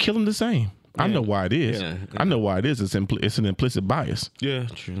kill him the same. I know why it is. Yeah. I know why it is. It's an implicit bias. yeah,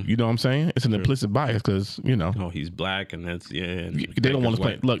 true. You know what I'm saying? It's an implicit bias because, Oh, he's black, and that's and they don't want to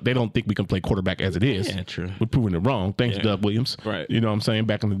play. Baker's white. Look, they don't think we can play quarterback as it is. Yeah, true. We're proving it wrong. Thanks, Doug Williams. Right. You know what I'm saying?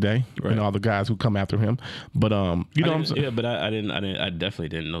 Back in the day, and all the guys who come after him. But you know what I'm saying? Yeah, but I definitely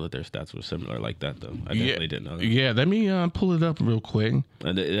didn't know that their stats were similar like that, though. I definitely didn't know that. Yeah, let me pull it up real quick.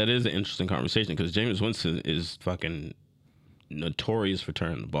 And that is an interesting conversation because Jameis Winston is fucking notorious for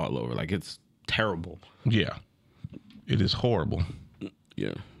turning the ball over. Like, it's terrible. Yeah, it is horrible.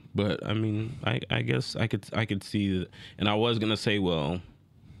 Yeah, but I mean, I guess I could see that. And I was gonna say, well,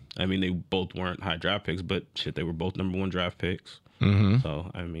 I mean, they both weren't high draft picks, but shit, they were both number 1 draft picks.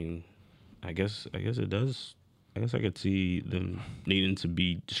 So I mean, I guess it does. I guess I could see them needing to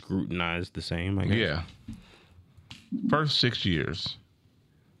be scrutinized the same. I guess. Yeah. First 6 years.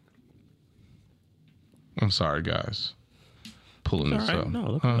 I'm sorry, guys. Pulling All this right. up. No,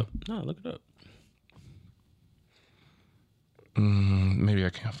 look it up. No, look it up. Maybe I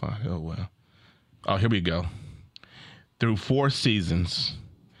can't find it. Oh, well. Oh, here we go. Through 4 seasons,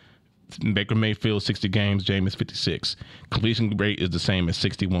 Baker Mayfield 60 games, Jameis 56. Completion rate is the same as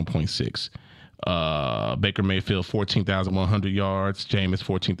 61.6. Baker Mayfield 14,100 yards, Jameis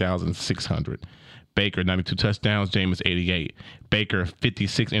 14,600. Baker 92 touchdowns, Jameis 88. Baker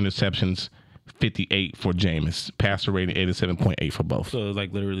 56 interceptions, 58 for Jameis. Passer rating 87.8 for both. So it's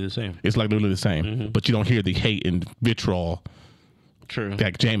like literally the same. It's like literally the same, but you don't hear the hate and vitriol True.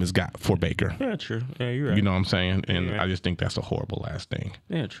 that Jameis got for Baker. Yeah, true. Yeah, you're right. You know what I'm saying? And Yeah. I just think that's a horrible last thing.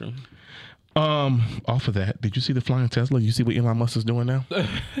 Yeah, true. Off of that, did you see the flying Tesla? You see what Elon Musk is doing now?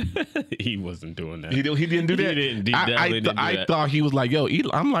 He wasn't doing that. He didn't do that. He definitely didn't do I that. thought he was like, yo, Elon.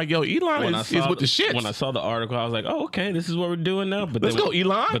 I'm like, yo, Elon is with the shit. When I saw the article, I was like, "Oh, okay, this is what we're doing now." But Let's then, go,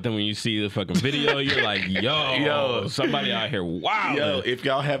 Elon. But then when you see the fucking video, you're like, "Yo, somebody out here, wow!" Yo, if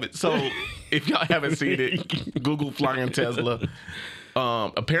y'all haven't seen it, Google flying Tesla.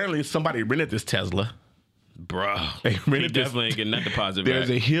 Apparently somebody rented this Tesla. bro, They he rented this. definitely ain't getting that deposit There's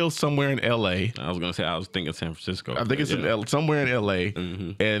back. a hill somewhere in L.A. I was gonna say I was thinking San Francisco. I think it's in somewhere in L.A.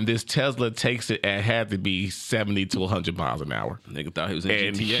 And this Tesla takes it and had to be 70 to 100 miles an hour. Nigga thought he was in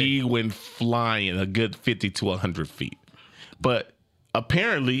And GTA. he went flying a good 50 to 100 feet. But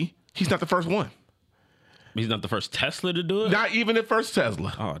apparently, he's not the first one. He's not the first Tesla to do it. Not even the first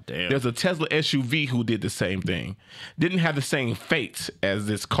Tesla. Oh damn! There's a Tesla SUV who did the same thing. Didn't have the same fate as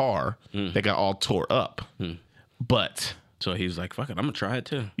this car that got all tore up. But So he's like, "Fuck it, I'm gonna try it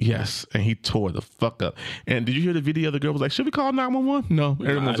too." yes, and he tore the fuck up. And did you hear the video? The girl was like, "Should we call 911?" No,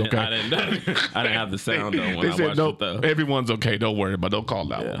 everyone's I didn't, okay. I didn't have the sound though when They I said watched no, it though. everyone's okay. Don't worry, but don't call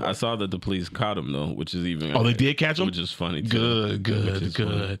 911. I saw that the police caught him though, which is even. Oh, they did catch him? which is funny. Too. Good, Which is good.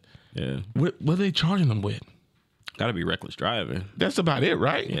 funny. Yeah, What are they charging them with? gotta be reckless driving. That's about it,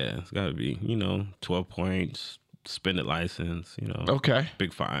 right? Yeah, it's gotta be 12 points, suspended license, Okay.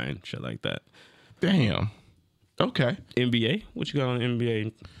 big fine, shit like that. Damn. Okay. NBA, what you got on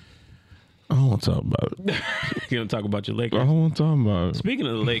NBA? I don't want to talk about it. You gonna talk about your I Lakers? don't want to talk about it. Speaking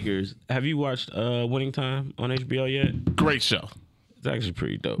of the Lakers, have you watched Winning Time on HBO yet? Great show. It's actually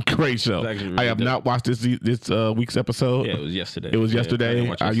pretty dope. Great show. It's actually really I have dope. not watched this week's episode. Yeah, it was yesterday. It was Yeah, yesterday. didn't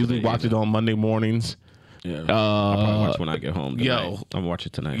watch I usually yesterday watch it either. on Monday mornings. Yeah, I'll probably watch when I get home. yo. Tonight. I'm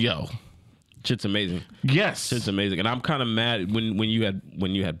watching tonight. Yo. Shit's amazing. Yes. It's amazing, and I'm kind of mad when you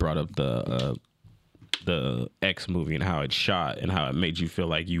had brought up the X movie and how it's shot and how it made you feel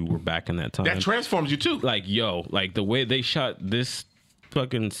like you were back in that time. That transforms you too. Like the way they shot this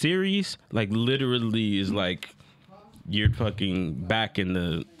fucking series, like literally is like you're fucking back in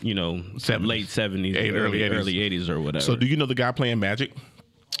the 70s. late 70s, Early 80s. early 80s or whatever. So do you know the guy playing Magic?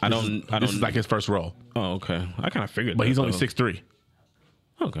 I This don't. is like his first role. Oh, okay. I kind of figured, But that, he's only though. 6'3".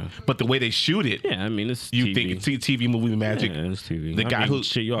 Okay. But the way they shoot it, Yeah, I mean it's you TV. think it's TV movie magic. Yeah, it's TV. The guy who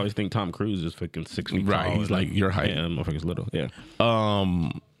shit, you always think Tom Cruise is fucking 6 feet Right, tall. he's like your height. Yeah, motherfucker's little. Yeah.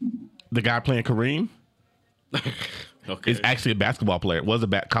 The guy playing Kareem Okay. is actually a basketball player. Was a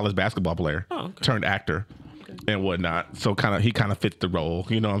college basketball player turned actor and whatnot. So he kind of fits the role.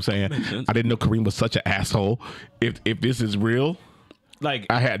 You know what I'm saying? sense. I didn't know Kareem was such an asshole. If this is real, Like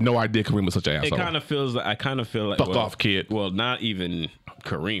I had no idea Kareem was such an it asshole. kind of feels like I kind of feel like Fuck off, kid. Well, not even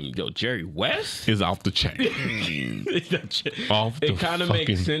Kareem. Yo, Jerry West. Is off the chain. Off the It kind of fucking-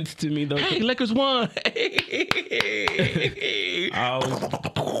 makes sense to me though. Hey, Lakers won.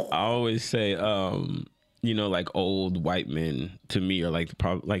 I always say, you know, like old white men to me are like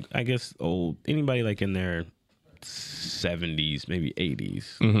like I guess old anybody like in their 70s, maybe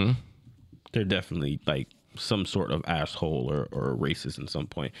 80s. Mm-hmm. They're definitely like some sort of asshole or racist at some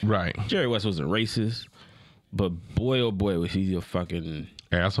point. Right. Jerry West wasn't racist, but boy oh boy was he a fucking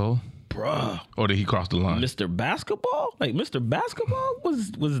Asshole. bruh. Or did he cross the line? Mr. Basketball? Like Mr. Basketball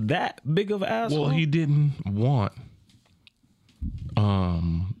was that big of an asshole? Well, he didn't want.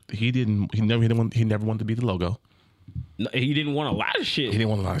 He never wanted to be the logo. No, he didn't want a lot of shit. He didn't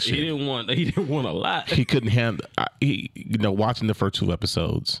want a lot of shit. He didn't want a lot. He couldn't handle. Watching the first 2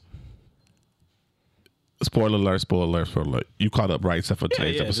 episodes. Spoiler alert! Spoiler alert! Spoiler alert! You caught up right except for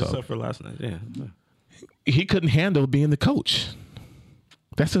today's just episode. except for last night. Yeah. He couldn't handle being the coach.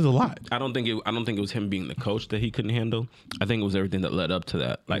 That says a lot. I don't think it was him being the coach that he couldn't handle. I think it was everything that led up to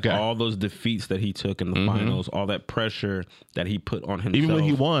that. Like Okay. all those defeats that he took in the finals, all that pressure that he put on himself. Even when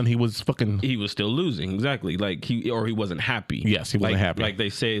he won, he was fucking. he was still losing. Exactly. Like he wasn't happy. Yes, he wasn't happy. Like they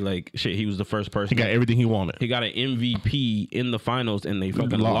say, like shit, he was the first person. He got everything he wanted. He got an MVP in the finals and they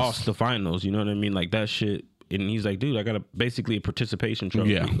fucking lost the finals. You know what I mean? Like that shit. And he's like, dude, I got basically a participation trophy.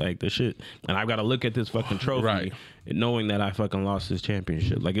 Yeah. Like the shit. And I've got to look at this fucking trophy Right. and knowing that I fucking lost this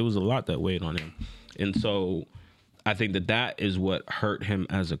championship. Like it was a lot that weighed on him. And so I think that is what hurt him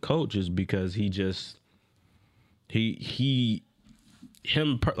as a coach is because he just,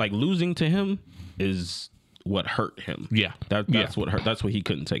 like losing to him is what hurt him. Yeah. That's what hurt. That's what he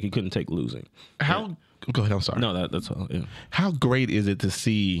couldn't take. He couldn't take losing. How? Go ahead. I'm sorry. No, that's all. Yeah. How great is it to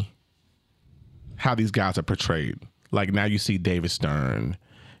see how these guys are portrayed? Like now you see David Stern,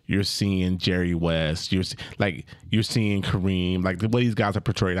 you're seeing Jerry West, you're seeing Kareem. Like the way these guys are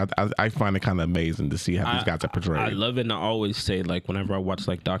portrayed, I find it kind of amazing to see how these guys are portrayed. I love it, and I always say like whenever I watch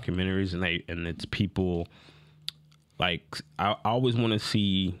like documentaries and it's people, like I always want to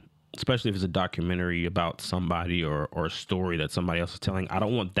see, especially if it's a documentary about somebody or a story that somebody else is telling. I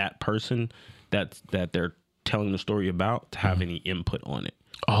don't want that person that they're telling the story about to have any input on it.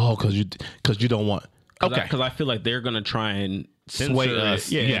 Oh, because you don't want. Okay, Because I feel like they're gonna try and censor Sway it.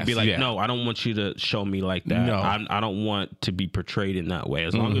 us. Yeah, Yes, and be like, yeah. no, I don't want you to show me like that. No. I don't want to be portrayed in that way.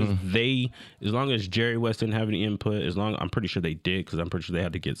 As long as long as Jerry West didn't have any input, I'm pretty sure they did because I'm pretty sure they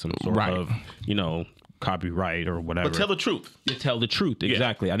had to get some sort Right. of copyright or whatever. but tell the truth. You tell the truth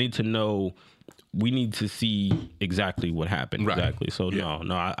exactly. I need to know. We need to see exactly what happened. Right. Exactly. So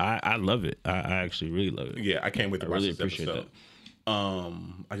no, I love it. I actually really love it. Yeah, I can't wait to watch really this appreciate episode.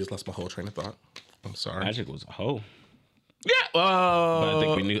 I just lost my whole train of thought. I'm sorry. Magic was a hoe. Yeah. But I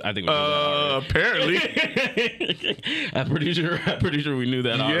think we knew that already. Apparently. I'm pretty sure we knew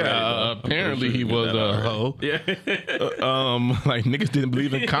that already. Yeah. though. I'm pretty Apparently sure he we knew was that a already. hoe. Yeah. Like niggas didn't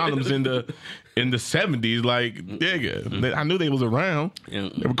believe in condoms in the 70s. Like, nigga, I knew they was around. Yeah.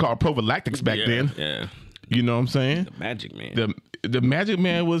 They were called prophylactics back then. Yeah. You know what I'm saying? Magic Man. The Magic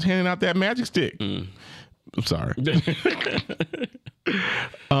Man was handing out that magic stick. I'm sorry.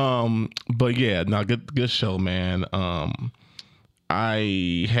 But yeah, no, good show, man.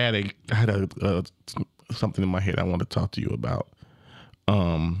 I had a something in my head I want to talk to you about.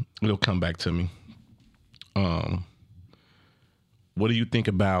 It'll come back to me. What do you think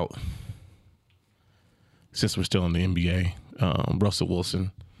about, since we're still in the NBA, Russell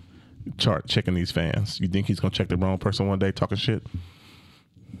Wilson checking these fans? You think he's gonna check the wrong person one day talking shit?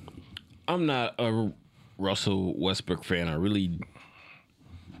 I'm not a Russell Westbrook fan. I really.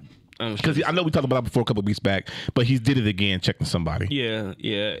 Because I know we talked about it before a couple of weeks back, but he did it again, checking somebody. Yeah,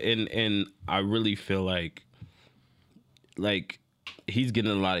 and I really feel like he's getting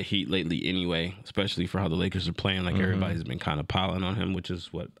a lot of heat lately anyway, especially for how the Lakers are playing. Like everybody's been kind of piling on him, which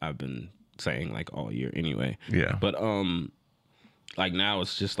is what I've been saying like all year anyway. Yeah. But like now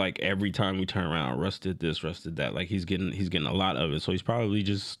it's just like every time we turn around, Russ did this, Russ did that. Like he's getting a lot of it, so he's probably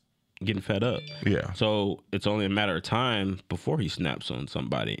just getting fed up. Yeah. So it's only a matter of time before he snaps on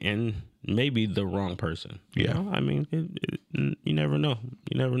somebody, and maybe the wrong person. You Yeah. know? I mean, you never know.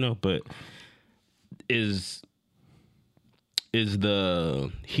 You never know. But Is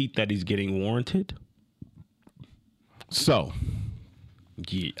the heat that he's getting warranted? So,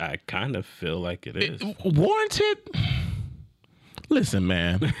 Yeah, I kind of feel like it is. warranted? Listen,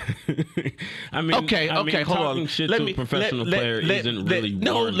 man. I mean, Okay, hold talking on. shit to a professional player isn't really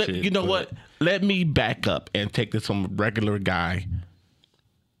warranted. you know but- what? Let me back up and take this from a regular guy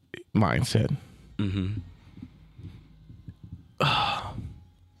mindset. And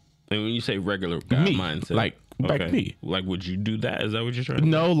when you say regular guy Me, mindset, like me. like would you do that? Is that what you're trying to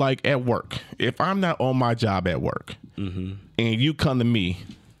No, like at work. If I'm not on my job at work, and you come to me,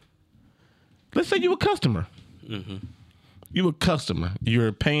 let's say you a customer. You a customer.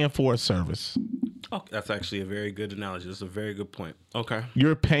 You're paying for a service. Oh, that's actually a very good analogy. That's a very good point. Okay.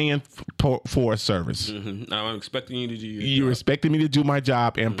 You're paying for a service. Now I'm expecting you to do your You're job. expecting me to do my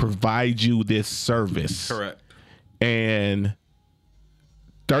job and provide you this service. Correct. And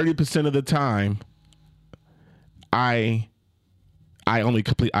 30% of the time, I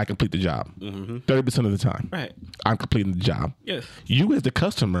complete the job. 30% of the time, Right. I'm completing the job. Yes. You as the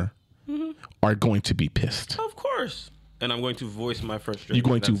customer are going to be pissed. Of course. And I'm going to voice my frustration. You're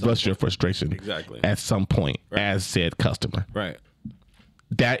going to at some voice your point. frustration Exactly. at some point as said customer. Right.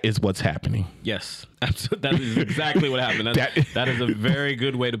 That is what's happening. Yes. Absolutely. That is exactly what happened. That is a very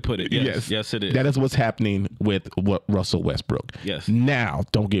good way to put it. Yes. Yes, it is. That is what's happening with what Russell Westbrook. Yes. Now,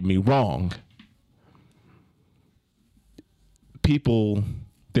 don't get me wrong. People,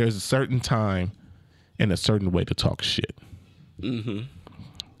 there's a certain time and a certain way to talk shit.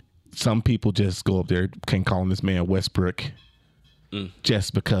 Some people just go up there, can call this man Westbrook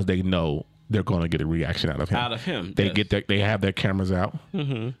just because they know they're going to get a reaction out of him. Out of him. They yes. they have their cameras out,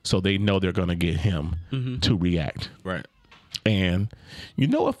 so they know they're going to get him to react. Right. And you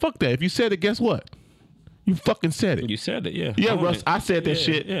know what? Fuck that. If you said it, guess what? You fucking said it. You said it, yeah. Yeah, Own Russ, it. I said that Yeah,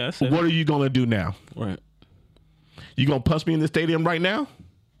 shit. Yeah, I said What are you going to do now? Right. You going to punch me in the stadium right now?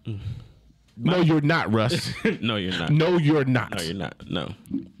 No, you're not, Russ. No, you're not. No, you're not. No, you're not. No,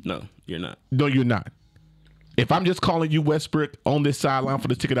 you're not. No, you're not. If I'm just calling you Westbrook on this sideline for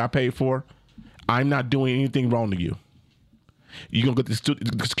the ticket I paid for, I'm not doing anything wrong to you. You gonna get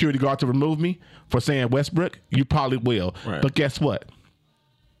the security guard to remove me for saying Westbrook? You probably will. Right. But guess what?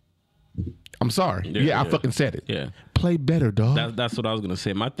 I'm sorry. Yeah, I fucking said it. Yeah. Play better, dog. That's what I was gonna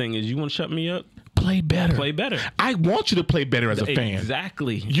say. My thing is, you want to shut me up? Play better. Play better. I want you to play better as a fan.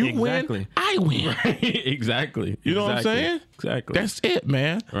 Exactly. You exactly. win, I win. Exactly. You know what I'm Exactly. saying? Exactly. That's it,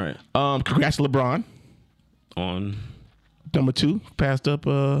 man. right. Congrats to LeBron. On. Number 2. Passed up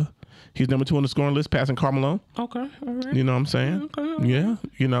he's number 2 on the scoring list, passing Carmelo. Okay. All right. You know what I'm saying? Okay. Yeah,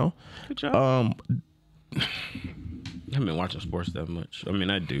 you know. Good job. I haven't been watching sports that much. I mean,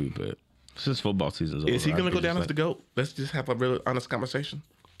 I do, but since football season's over, Is he going to I go could down just as the GOAT? Let's just have a real honest conversation.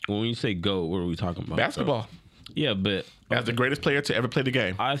 When you say go, what are we talking about? Basketball. Yeah, but As the greatest player to ever play the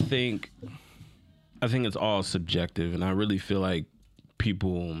game. I think it's all subjective, and I really feel like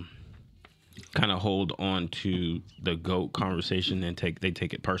people kind of hold on to the GOAT conversation and take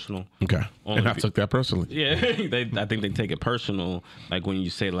it personal. Okay. Only And I be- took that personally. Yeah, I think they take it personal. Like when you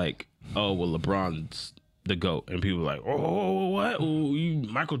say like, oh well, LeBron's the GOAT, and people are like, oh what? Oh, you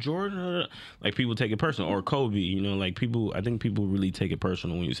Michael Jordan? Like people take it personal, or Kobe. You know, like people. I think people really take it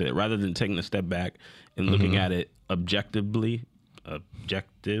personal when you say it, rather than taking a step back and looking at it objectively.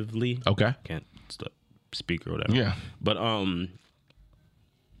 Okay. Can't speak or whatever. Yeah. But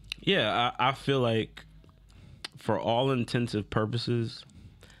yeah, I feel like for all intensive purposes,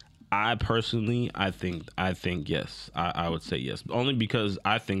 I personally, I think yes. I would say yes. Only because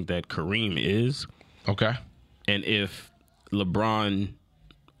I think that Kareem is. Okay. And if LeBron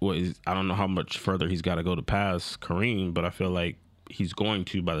was, I don't know how much further he's got to go to pass Kareem, but I feel like he's going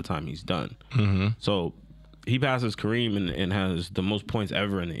to by the time he's done. Mm-hmm. So he passes Kareem and has the most points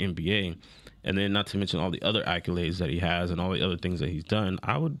ever in the NBA. And then not to mention all the other accolades that he has and all the other things that he's done,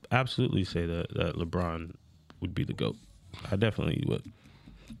 I would absolutely say that LeBron would be the GOAT. I definitely would.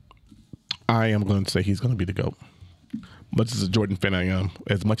 I am going to say he's going to be the GOAT. Much as a Jordan fan I am,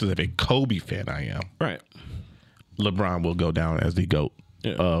 as much as a Kobe fan I am, Right. LeBron will go down as the GOAT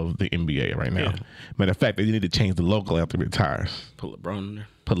Yeah. of the NBA right now. Yeah. Matter of fact, they need to change the logo after he retires. Put LeBron in there.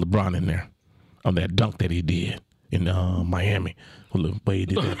 Put LeBron in there on that dunk that he did in Miami. Well, the way he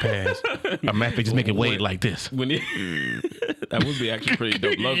did that pass. A matter of fact, just make it wade like this. When he, that would be actually a pretty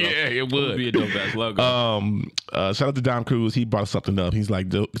dope logo. Yeah, it That would. be a dope ass logo. Shout out to Dom Cruz. He brought something up. He's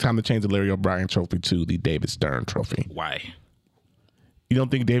like, it's time to change the Larry O'Brien trophy to the David Stern trophy. Why? You don't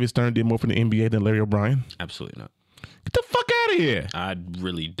think David Stern did more for the NBA than Larry O'Brien? Absolutely not. Get the fuck out of here. I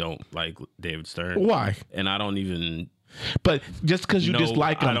really don't like David Stern. Why? And I don't even But just because you No,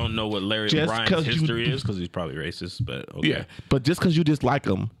 dislike him, I don't know what Larry just Bryant's 'cause you- history is because he's probably racist. But okay. yeah. But just because you dislike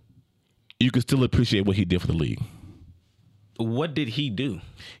him, you can still appreciate what he did for the league. What did he do?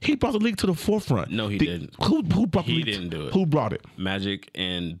 He brought the league to the forefront. No, he didn't. Who brought the He league? didn't do it. Who brought it? Magic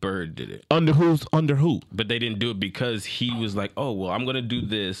and Bird did it. Under who? But they didn't do it because he was like, "Oh, well, I'm gonna do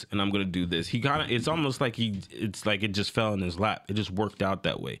this and I'm gonna do this." He kind of, it's almost like it's like it just fell in his lap. It just worked out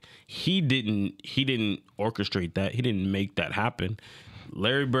that way. He didn't orchestrate that. He didn't make that happen.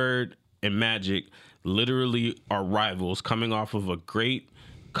 Larry Bird and Magic literally are rivals, coming off of a great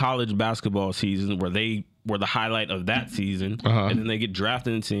college basketball season where they were the highlight of that season, and then they get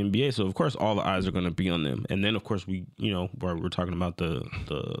drafted into the NBA. So of course, all the eyes are going to be on them. And then of course, where we're talking about the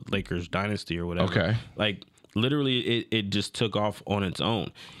Lakers dynasty or whatever. Okay. Like literally, it just took off on its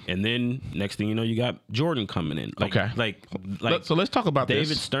own. And then next thing you know, you got Jordan coming in. Like, Okay. Like So let's talk about David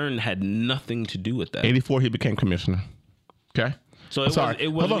this. Stern had nothing to do with that. 84, he became commissioner. Okay. So it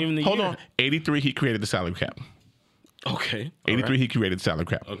wasn't even the Hold year. on. 83, he created the salary cap. Okay. 83, he created the salary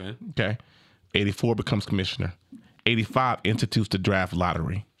cap. Okay. Okay. 84 becomes commissioner. 85 institutes the draft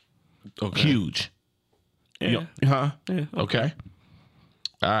lottery. Okay. Huge. Yeah. Huh? Yeah, Okay.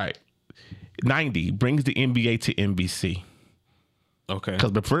 All right. 90 brings the NBA to NBC. Okay.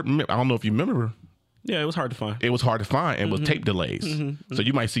 Because I don't know if you remember, Yeah, it was hard to find. it was hard to find and with tape delays. So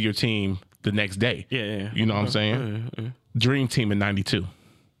you might see your team the next day. Yeah. You know what I'm saying? Dream Team in 92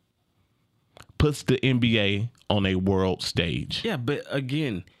 puts the NBA on a world stage. Yeah, but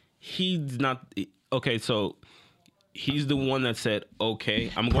again, he's not okay. So he's the one that said,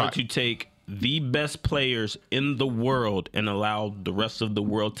 "Okay, I'm going to take the best players in the world and allow the rest of the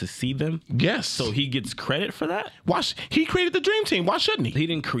world to see them." Yes. So he gets credit for that. He created the Dream Team. Why shouldn't he? He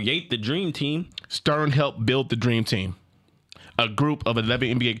didn't create the dream team. Stern helped build the Dream Team, a group of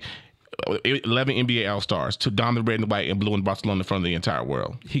 11 NBA All-Stars to don the red and white and blue in Barcelona in front of the entire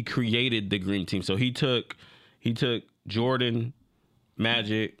world. He created the dream team. So he took Jordan,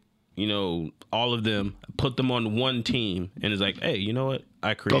 Magic, all of them, put them on one team, and is like, "Hey, you know what?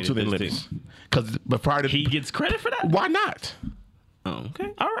 I Go created to the this Olympics. team." But prior to He gets credit for that. why not? Oh,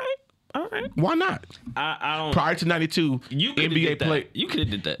 okay. All right. Why not? I don't. Prior to 92, You could NBA did that. play, You could have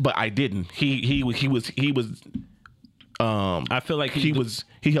did that. but I didn't. He was. I feel like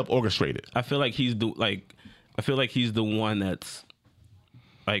He helped orchestrate it. I feel like he's the one that's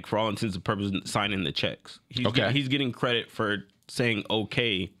like, for all intents and purposes, signing the checks. He's getting credit for saying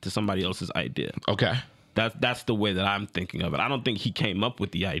okay to somebody else's idea. Okay. That's the way that I'm thinking of it. I don't think he came up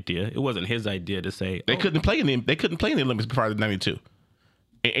with the idea. It wasn't his idea to say They couldn't play in the Olympics prior to 92.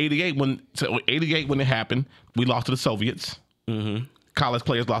 In 88 when it happened, we lost to the Soviets. Mm-hmm. College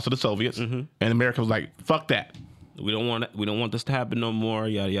players lost to the Soviets, and America was like, "Fuck that." We don't want this to happen no more.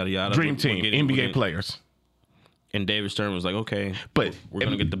 Yada yada yada. Dream Team, NBA players. And David Stern was like, "Okay, But we're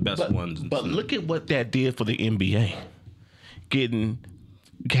gonna get the best ones." But look at what that did for the NBA.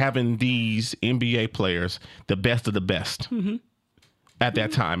 Having these NBA players, the best of the best, at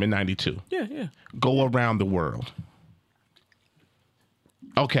that time in 92. Yeah. Go around the world.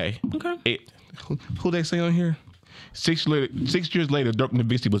 Okay. Who they say on here? 6 years later, Dirk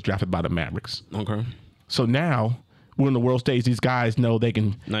Nowitzki was drafted by the Mavericks. Okay. So now we're in the world stage. These guys know they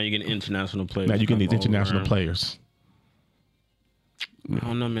can. Now you get international players. Now you get these come international over. players. I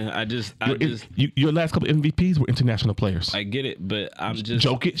don't know, man. I just Your last couple MVPs were international players. I get it, but I'm just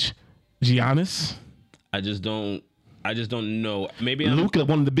Jokic, Giannis, I just don't know. Maybe Luka,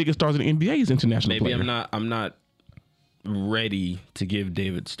 one of the biggest stars in the NBA, is international maybe player. I'm not ready to give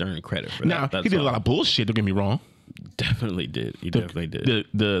David Stern credit for Now that. he did a lot of bullshit. Don't get me wrong. Definitely did. He definitely did.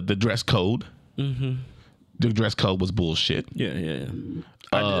 The dress code. Mm-hmm. The dress code was bullshit. Yeah.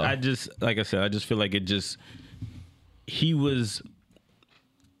 I just, like I said, I just feel like he was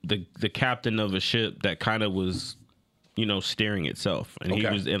the captain of a ship that kind of was, steering itself. And he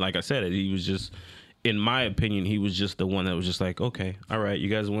was, and like I said, he was just, in my opinion, he was just the one that was just like, okay, all right, you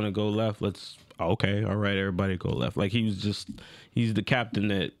guys want to go left? Okay, all right, everybody go left. Like he's the captain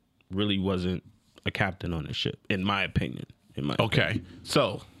that really wasn't a captain on the ship, in my opinion. Okay,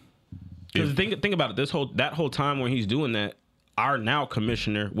 so because think about it, that whole time when he's doing that, our now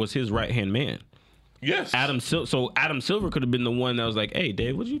commissioner was his right hand man. yes, Adam Silver could have been the one that was like, "Hey,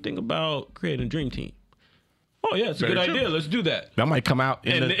 Dave, what do you think about creating a dream team?" Oh yeah, it's a Very good true. idea. Let's do that. that might come out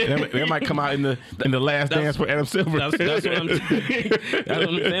in that might come out in the last dance for Adam Silver. That's what I'm saying. That's what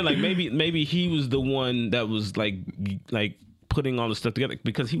I'm saying. Like maybe he was the one that was like putting all this stuff together,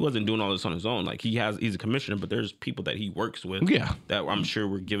 because he wasn't doing all this on his own. Like he's a commissioner, but there's people that he works with. Yeah. That I'm sure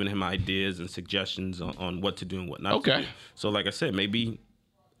were giving him ideas and suggestions on what to do and what not. Okay. To do. So like I said, maybe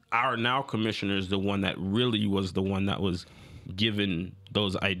our now commissioner is the one that really was the one that was given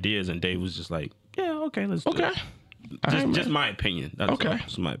those ideas, and Dave was just like, yeah, okay, let's do it. Just my opinion. That's Okay. all.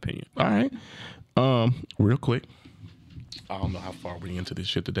 Just my opinion. All right. Real quick. I don't know how far we into this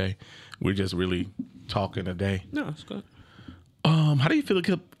shit today. We're just really talking today. No, it's good. How do you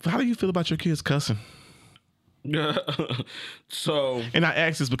feel about your kids cussing? So, And I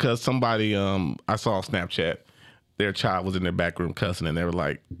asked this because somebody I saw on Snapchat, their child was in their back room cussing, and they were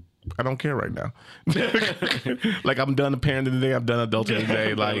like, I don't care right now. Like, I'm done parenting today. I'm done adulting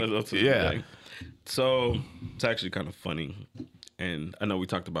today. Like, yeah. So it's actually kind of funny, and I know we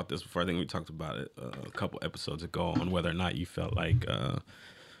talked about this before. I think we talked about it a couple episodes ago on whether or not you felt like.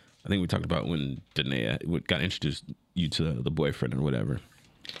 I think we talked about when Danae got introduced you to the boyfriend or whatever,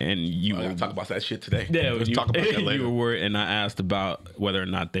 and you We're gonna talk about that shit today. Yeah, let's you, talk about that later. You were worried, and I asked about whether or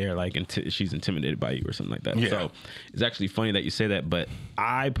not they're like she's intimidated by you or something like that. Yeah. So it's actually funny that you say that, but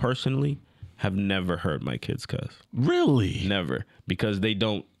I personally have never heard my kids cuss. Really? Never, because they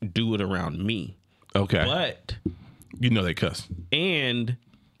don't do it around me. Okay. But You know they cuss. and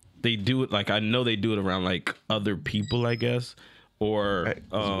they do it like I know they do it around like other people, I guess, or That's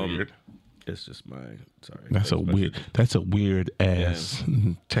weird. it's just my sorry. That's a text weird. message. That's a weird ass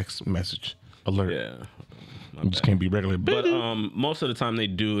text message alert. Yeah. My You just bad. can't be regular. But most of the time they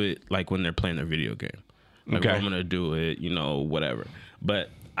do it like when they're playing their video game. Like Okay. I'm gonna do it, whatever. But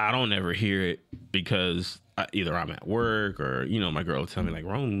I don't ever hear it because either I'm at work or my girl will tell me like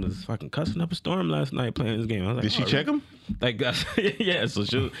Rome was fucking cussing up a storm last night playing this game. I was like, Did she check him? Like that's yeah. So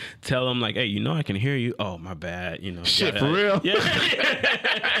she'll tell him like, hey, I can hear you. Oh my bad. Shit, for real? Yeah.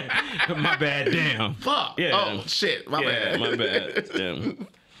 My bad. Damn. Fuck. Yeah. Oh shit. My bad. My bad.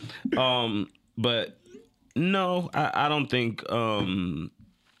 Damn. But no, I don't think.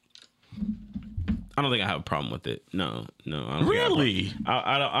 I don't think I have a problem with it. No. I don't Really?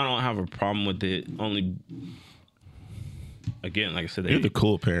 I don't have a problem with it. Only, again, like I said, You're the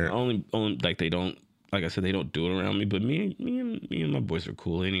cool parent. only like they don't. Like I said, they don't do it around me. But me and my boys are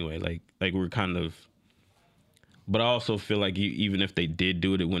cool anyway. Like we're kind of. But I also feel like even if they did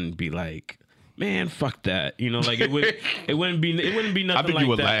do it, it wouldn't be like, man, fuck that. Like it wouldn't be nothing. I think like you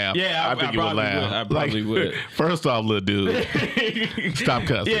would that. laugh. Yeah, I think you would laugh. I probably would. First off, little dude, stop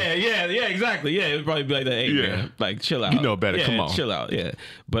cussing. Yeah, exactly. Yeah, it'd probably be like that. Hey, Yeah. man, like chill out. You know better. Yeah, Come on. chill out. Yeah,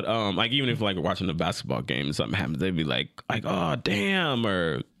 but like even if like we're watching a basketball game and something happens, they'd be like, oh damn,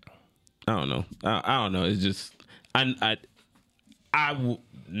 or I don't know. I don't know. It's just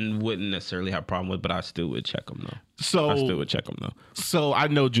wouldn't necessarily have a problem with, but I still would check them though. So I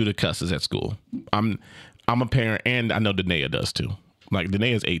know Judah cusses at school. I'm a parent, and I know Danae does too. Like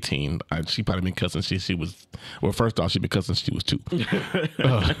Danae's 18. She probably been cussing. She was first off, she been cussing. She was 2.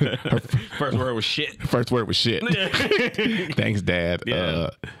 First word was shit. First word was shit. Thanks, Dad. Yeah.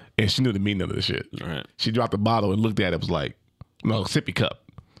 And she knew the meaning of the shit. Right. She dropped the bottle and looked at it. Was like, no, sippy cup.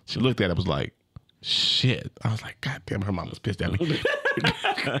 She looked at it. Was like, shit. I was like, God damn, her mom was pissed at me.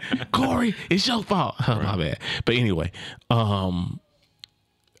 Corey, it's your fault. My bad. But anyway,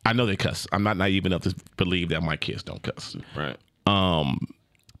 I know they cuss. I'm not naive enough to believe that my kids don't cuss. Right.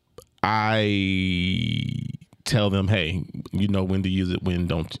 I tell them, hey, you know when to use it, when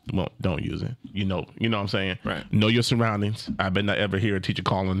don't use it. You know what I'm saying? Right. Know your surroundings. I bet not ever hear a teacher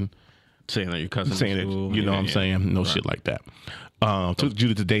calling, Saying that your cousin saying it. You know what I'm saying? No shit like that. Took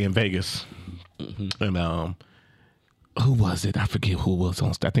Judith today in Vegas, and who was it? I forget who was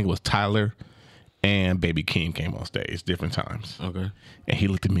on stage. I think it was Tyler and Baby Keem came on stage different times. Okay. And he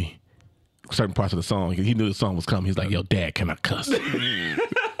looked at me. Certain parts of the song, he knew the song was coming. He's like, "Yo, Dad, can I cuss?"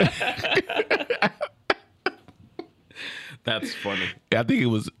 That's funny. I think it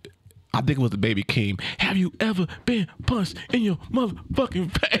was the Baby Keem. Have you ever been punched in your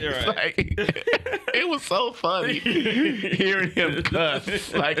motherfucking face? Right. Like, it was so funny hearing him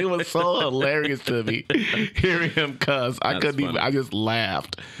cuss. Like, it was so hilarious to me hearing him cuss. I That's couldn't even. funny. I just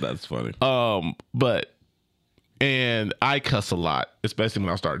laughed. That's funny. And I cuss a lot, especially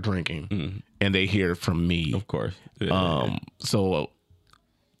when I start drinking, and they hear it from me. Of course. Yeah. So,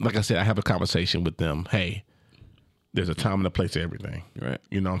 like I said, I have a conversation with them. Hey, there's a time and a place to everything. Right.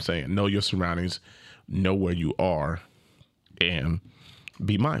 You know what I'm saying? Know your surroundings, know where you are, and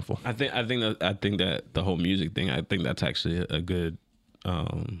be mindful. I think that the whole music thing, I think that's actually a good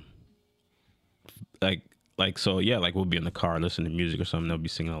so yeah, like we'll be in the car listening to music or something, they'll be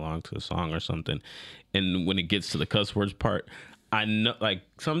singing along to a song or something. And when it gets to the cuss words part, I know, like,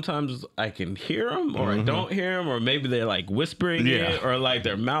 sometimes I can hear them or I don't hear them, or maybe they're like whispering it, or like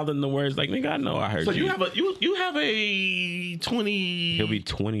they're mouthing the words. Like, nigga, I know I heard So you. you have a 20. He'll be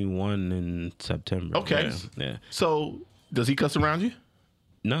 21 in September. Okay. Yeah. So does he cuss around you?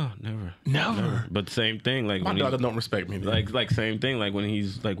 No, never. Never. But the same thing, like My when daughter don't respect me. like same thing, like when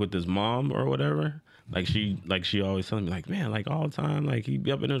he's like with his mom or whatever. Like she always telling me like, man, like all the time, like he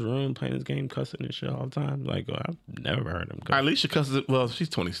be up in his room playing his game, cussing and shit all the time. Like I've never heard him cuss. Alicia cusses. Well, she's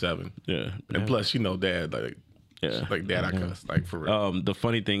 27. Yeah, And plus, dad. Like, yeah, like dad, I cuss. Like for real. The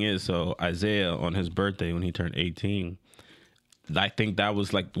funny thing is, so Isaiah on his birthday when he turned 18, I think that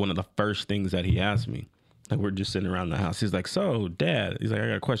was like one of the first things that he asked me. Like we're just sitting around the house. He's like, "So, Dad," he's like, "I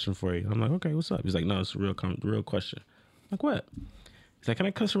got a question for you." I'm like, "Okay, what's up?" He's like, "No, it's a real question." I'm like, "What?" He's like, "Can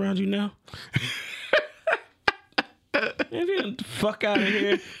I cuss around you now?" Man, get the fuck out of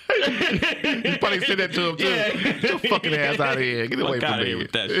here. You probably said that to him too. Get your fucking ass out of here. Get away Fuck from out of here me.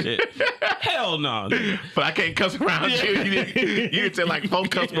 with that shit. Hell no. nigga. But I can't cuss around you. You didn't say like 4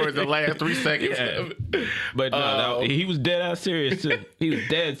 cuss words in the last 3 seconds. Yeah. But no, he was dead ass serious too. He was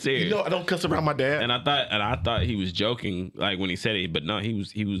dead serious. I don't cuss around my dad. And I thought he was joking, like when he said it, but no, he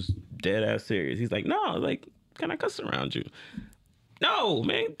was dead ass serious. He's like, "No, like, can I cuss around you?" No,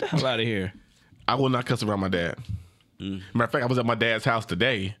 man, get the hell out of here. I will not cuss around my dad. Matter of fact, I was at my dad's house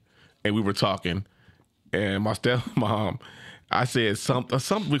today, and we were talking, and my stepmom, I said some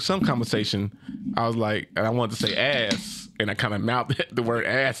conversation. I was like, and I wanted to say ass, and I kind of mouthed the word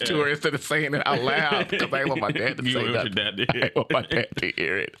ass to her instead of saying it out loud because I didn't want my dad to You say want that. your dad to I hear didn't want my dad to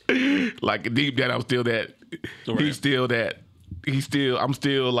hear it. Like deep down, I'm still that. Right. He's still that. I'm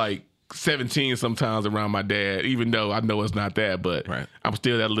still like 17 sometimes around my dad, even though I know it's not that, but Right. I'm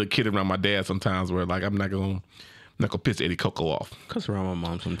still that little kid around my dad sometimes where like I'm not gonna piss Eddie Coco off. Cuss around my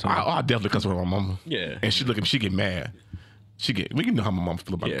mom sometimes. I definitely cuss around my mama. Yeah. And she get mad. We can know how my mom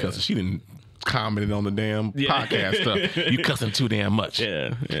feel about Yeah. cussing. She didn't comment on the damn Yeah. podcast stuff. You cussing too damn much.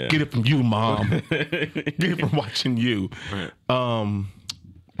 Yeah. Get it from you, mom. Get it from watching you. Right.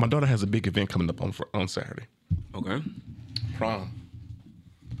 My daughter has a big event coming up on Saturday. Okay. Prom.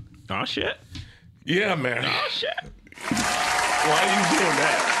 Oh shit. Yeah, man. Oh shit. Why are you doing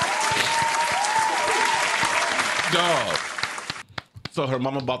that? Dog. So her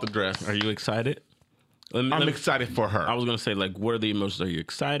mama bought the dress. Are you excited? I'm excited for her. I was gonna say, like, what are the emotions? Are you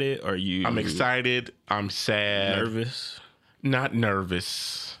excited? Are you? I'm excited. I'm sad. Nervous? Not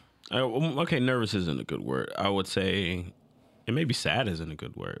nervous. Okay, nervous isn't a good word. I would say, and maybe sad isn't a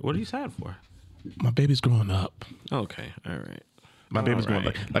good word. What are you sad for? My baby's growing up. Okay, all right. My baby's growing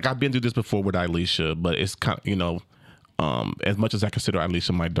up. Like I've been through this before with Alicia, but it's kind of, as much as I consider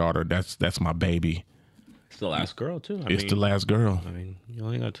Alicia my daughter, that's my baby. It's the last girl too. It's the last girl. I mean, you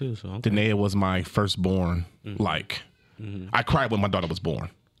only got 2, so okay. Danae was my firstborn. Like, I cried when my daughter was born.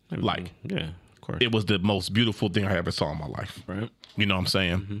 Like, yeah, of course. it was the most beautiful thing I ever saw in my life. Right. You know what I'm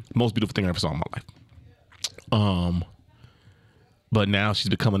saying? Most beautiful thing I ever saw in my life. But now she's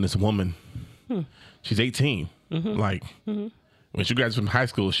becoming this woman. She's 18. Like, when she graduates from high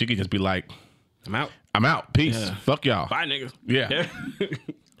school, she could just be like, I'm out. Peace. Yeah. Fuck y'all. Bye, niggas. Yeah.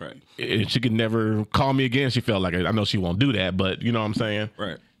 Right. And she could never call me again. She felt like it. I know she won't do that, but you know what I'm saying?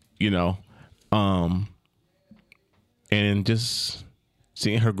 Right. You know, and just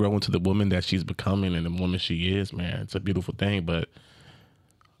seeing her grow into the woman that she's becoming and the woman she is, man, it's a beautiful thing, but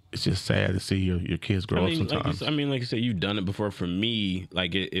it's just sad to see your kids grow up sometimes. Like you said, you've done it before. For me,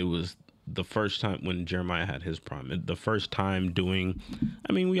 like it was the first time when Jeremiah had his prom. The first time doing,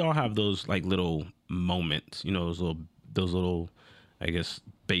 I mean, we all have those like little moments, you know, those little, I guess,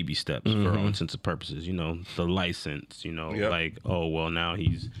 baby steps for all intents and purposes. You know, the license. You know, like, oh well, now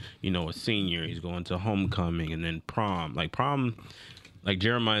he's, you know, a senior. He's going to homecoming and then prom. Like prom, like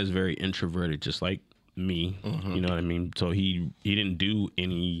Jeremiah is very introverted, just like me. You know what I mean? So he didn't do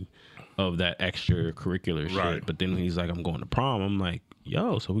any of that extracurricular shit. But then he's like, I'm going to prom. I'm like,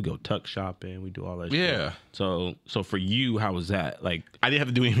 yo, so we go tuck shopping, we do all that shit. So for you, how was that? Like, I didn't have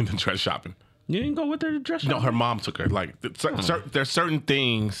to do anything to dress shopping. You didn't go with her to dress shopping? No, her mom took her. Like, there's certain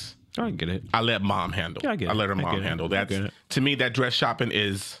things I get it. I let mom handle. Yeah, I get it. I let her I mom get it. handle. I That's get it. to me, that dress shopping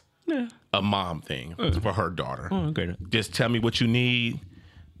is Yeah. a mom thing for her daughter. Oh, I get it. Just tell me what you need.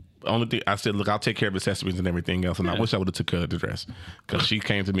 Only thing I said, look, I'll take care of accessories and everything else. And I wish I would have took care of the dress because she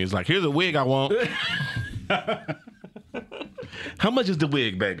came to me. It's like, here's a wig I want. How much is the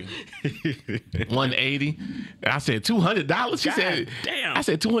wig, baby? $180. And I said $200. She said, damn. I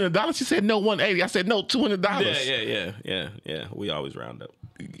said $200. She said no, $180. I said no, $200. Yeah. We always round up.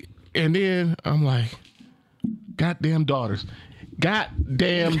 And then I'm like, goddamn daughters.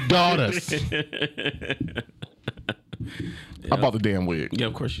 Goddamn daughters. I bought the damn wig. Yeah,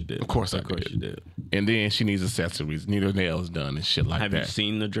 of course you did. Of course I Of course did. you did. And then she needs accessories, need her nails done and shit like Have that. you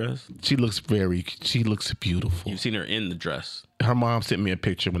seen the dress? She looks beautiful. You've seen her in the dress. Her mom sent me a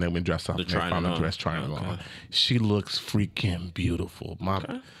picture when they went dressed up. They trying found it the on. dress trying it Okay. on. She looks freaking beautiful. All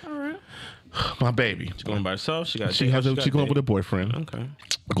right. My baby. She's going by herself. She got. She's going with her boyfriend. Okay.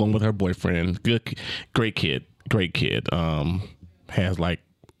 Going with her boyfriend. Good, great kid. Great kid. Has like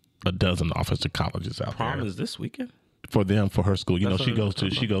a dozen offers of colleges out Prom there is this weekend. for them for her school. You know, That's she what goes I'm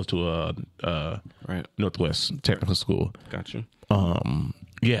to Right. Northwest Technical School. Got you.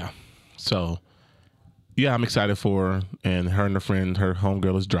 Yeah. So, yeah, I'm excited for her. And her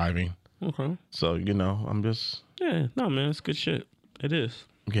homegirl is driving. Okay. So, you know, I'm just, Yeah. No, man, it's good shit. It is.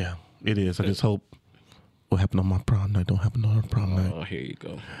 yeah, it is. I just hope what happened on my prom night don't happen on her prom night. Oh, here you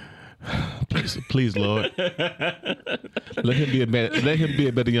go. Please, Lord. Let him be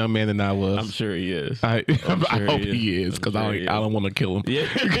a better young man than I was. I'm sure he is. I sure hope he he is. is because I'm I sure he don't want to kill him. Yeah.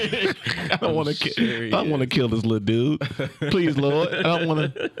 I don't want to sure kill. he I don't want to kill this little dude. Please, Lord. I don't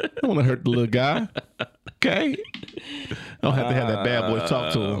want to hurt the little guy. Okay. I don't have to have that bad boy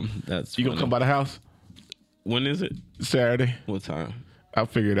talk to him. That's You gonna funny. come by the house When is it? Saturday? What time? I'll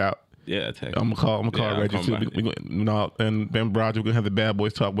figure it out. Yeah, text. I'm gonna call Yeah, I'll Reggie come too. by. And Ben Broderick, we're gonna have the bad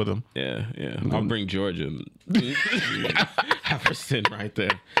boys talk with him. Yeah. I'll bring Georgia. Have her sitting right there.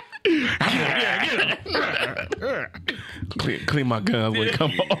 Clean my guns when he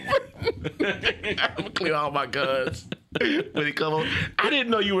come over. I'm gonna clean all my guns when he come over. I didn't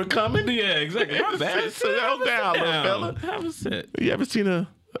know you were coming. Yeah, exactly. My bad. Sit down, little fella. Have a sit. You ever seen a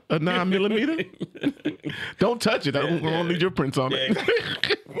 9mm? Don't touch it. I don't need your prints on it.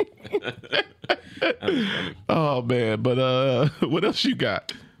 Oh man, but what else you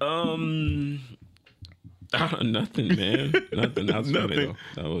got? Nothing, man. Nothing. That was funny, Nothing.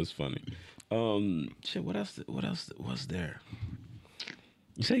 though. That was funny. Shit. What else was there?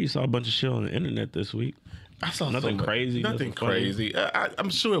 You say you saw a bunch of shit on the internet this week. I saw Nothing crazy, Nothing nothing funny? crazy. I'm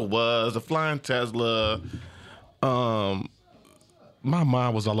sure it was a flying Tesla. My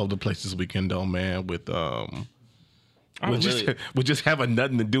mind was all over the place this weekend, though, man. With just having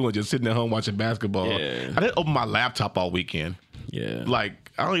nothing to do and just sitting at home watching basketball. Yeah. I didn't open my laptop all weekend. Yeah.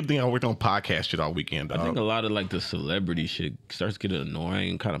 Like, I don't even think I worked on podcast shit all weekend, dog. I think a lot of like the celebrity shit starts getting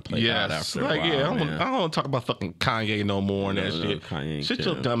annoying and kind of play out Yes, after a while. I don't man. want to talk about fucking Kanye no more and that No, shit. Kanye ain't Sit your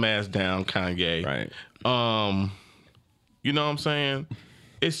chilling. dumb ass down, Kanye. Right. You know what I'm saying?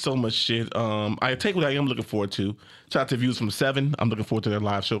 It's so much shit. I take what I am looking forward to. Shout out to Views from 7. I'm looking forward to their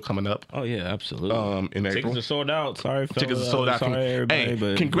live show coming up. Oh yeah, absolutely. In April. Tickets are sold out. Sorry, fellas. Tickets are sold out. Sorry, everybody. Hey,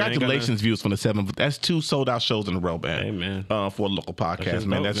 but congratulations, Views from the 7. That's 2 sold out shows in a row, man. Hey, man. For a local podcast, just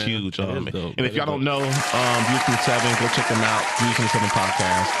man. dope, That's man. huge. That is And dope. if That y'all is don't know, Views from the 7, go check them out. Views from the 7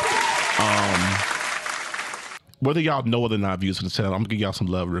 podcast. Whether y'all know it or not, Views from the 7, I'm gonna give y'all some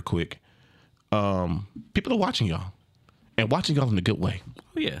love real quick. People are watching y'all, and watching y'all in a good way.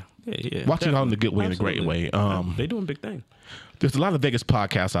 Oh, yeah. Watching y'all in a good way, in a great Absolutely. way. They doing big thing. There's a lot of Vegas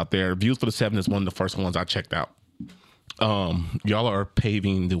podcasts out there. Views for the 7 is one of the first ones I checked out. Y'all are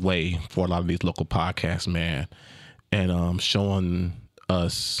paving the way for a lot of these local podcasts, man, and showing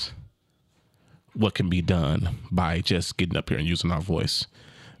us what can be done by just getting up here and using our voice.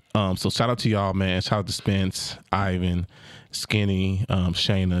 So shout out to y'all, man. Shout out to Spence, Ivan, Skinny,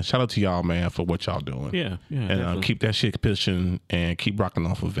 Shayna. Shout out to y'all, man, for what y'all doing. Yeah, And definitely. keep that shit pushing and keep rocking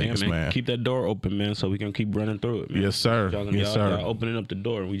off of Yeah, Vegas, man. man. Keep that door open, man, so we can keep running through it, man. Yes, sir. Y'all, Yes, sir. Y'all opening up the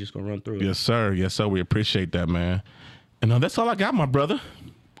door, and we just gonna run through it. Yes, sir. Yes, sir. We appreciate that, man. And that's all I got, my brother.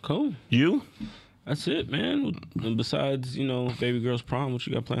 Cool. You? That's it, man. And besides, baby girl's prom, what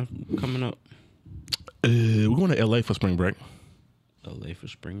you got planned coming up? We're going to LA for spring break. LA for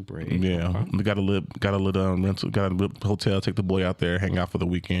spring break. Yeah, Okay. we got a little rental, got a little hotel. Take the boy out there, hang out for the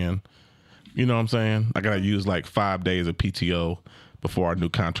weekend. You know what I'm saying? I gotta use like 5 days of PTO before our new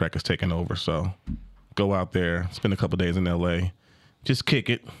contract is taken over. So go out there, spend a couple days in LA, just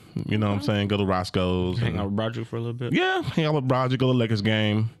kick it. You know what I'm saying? Go to Roscoe's. Hang out with Roger for a little bit. Yeah, hang out with Roger. Go to the Lakers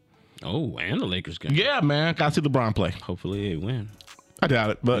game. Oh, and the Lakers game. Yeah, man, gotta see LeBron play. Hopefully they win. I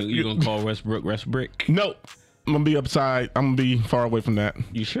doubt it, but You gonna call Westbrook Westbrick? nope. I'm gonna be upside. I'm gonna be far away from that.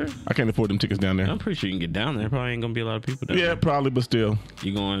 You sure? I can't afford them tickets down there. I'm pretty sure you can get down there. Probably ain't gonna be a lot of people down Yeah, there. probably, but still.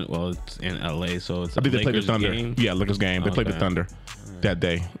 You going? Well, it's in LA, so it's. I think they played the Lakers Thunder. game. Yeah, Lakers game. They played the Okay. Thunder that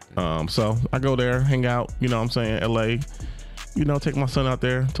day. So I go there, hang out, you know what I'm saying, LA. You know, take my son out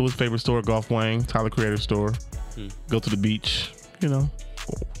there to his favorite store, Golf Wang, Tyler Creator Store. Go to the beach, you know,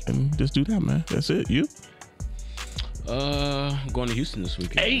 and just do that, man. That's it. You? Going to Houston this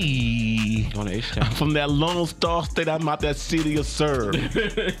weekend. Hey, Going to H-Town. from that Lone Star State, I'm out that city of serve.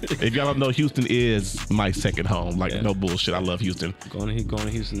 If y'all don't know, Houston is my second home. Like, no bullshit. I love Houston. Going to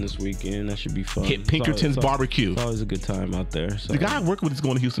Houston this weekend. That should be fun. Hit Pinkerton's Barbecue. It's always a good time out there. So. The guy I work with is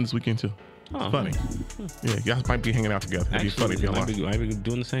going to Houston this weekend too. Oh, Funny. Yeah, y'all might be hanging out together. It'd be funny if y'all might be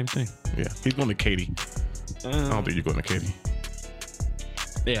doing the same thing. Yeah, he's going to Katy. I don't think you're going to Katy.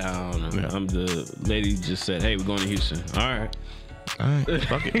 Yeah, I don't know. Yeah. The lady just said, "Hey, we're going to Houston." All right.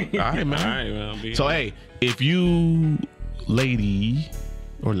 Fuck it. All right, man. All right, man. I'll be So, here. hey, if you lady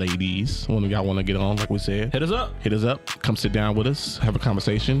or ladies, one of y'all want to get on, like we said, Hit us up. hit us up. Come sit down with us, have a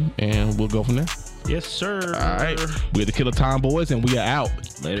conversation, and we'll go from there. Yes, sir. All right. We're the Killer Time Boys, and we are out.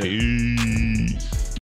 Later. Peace.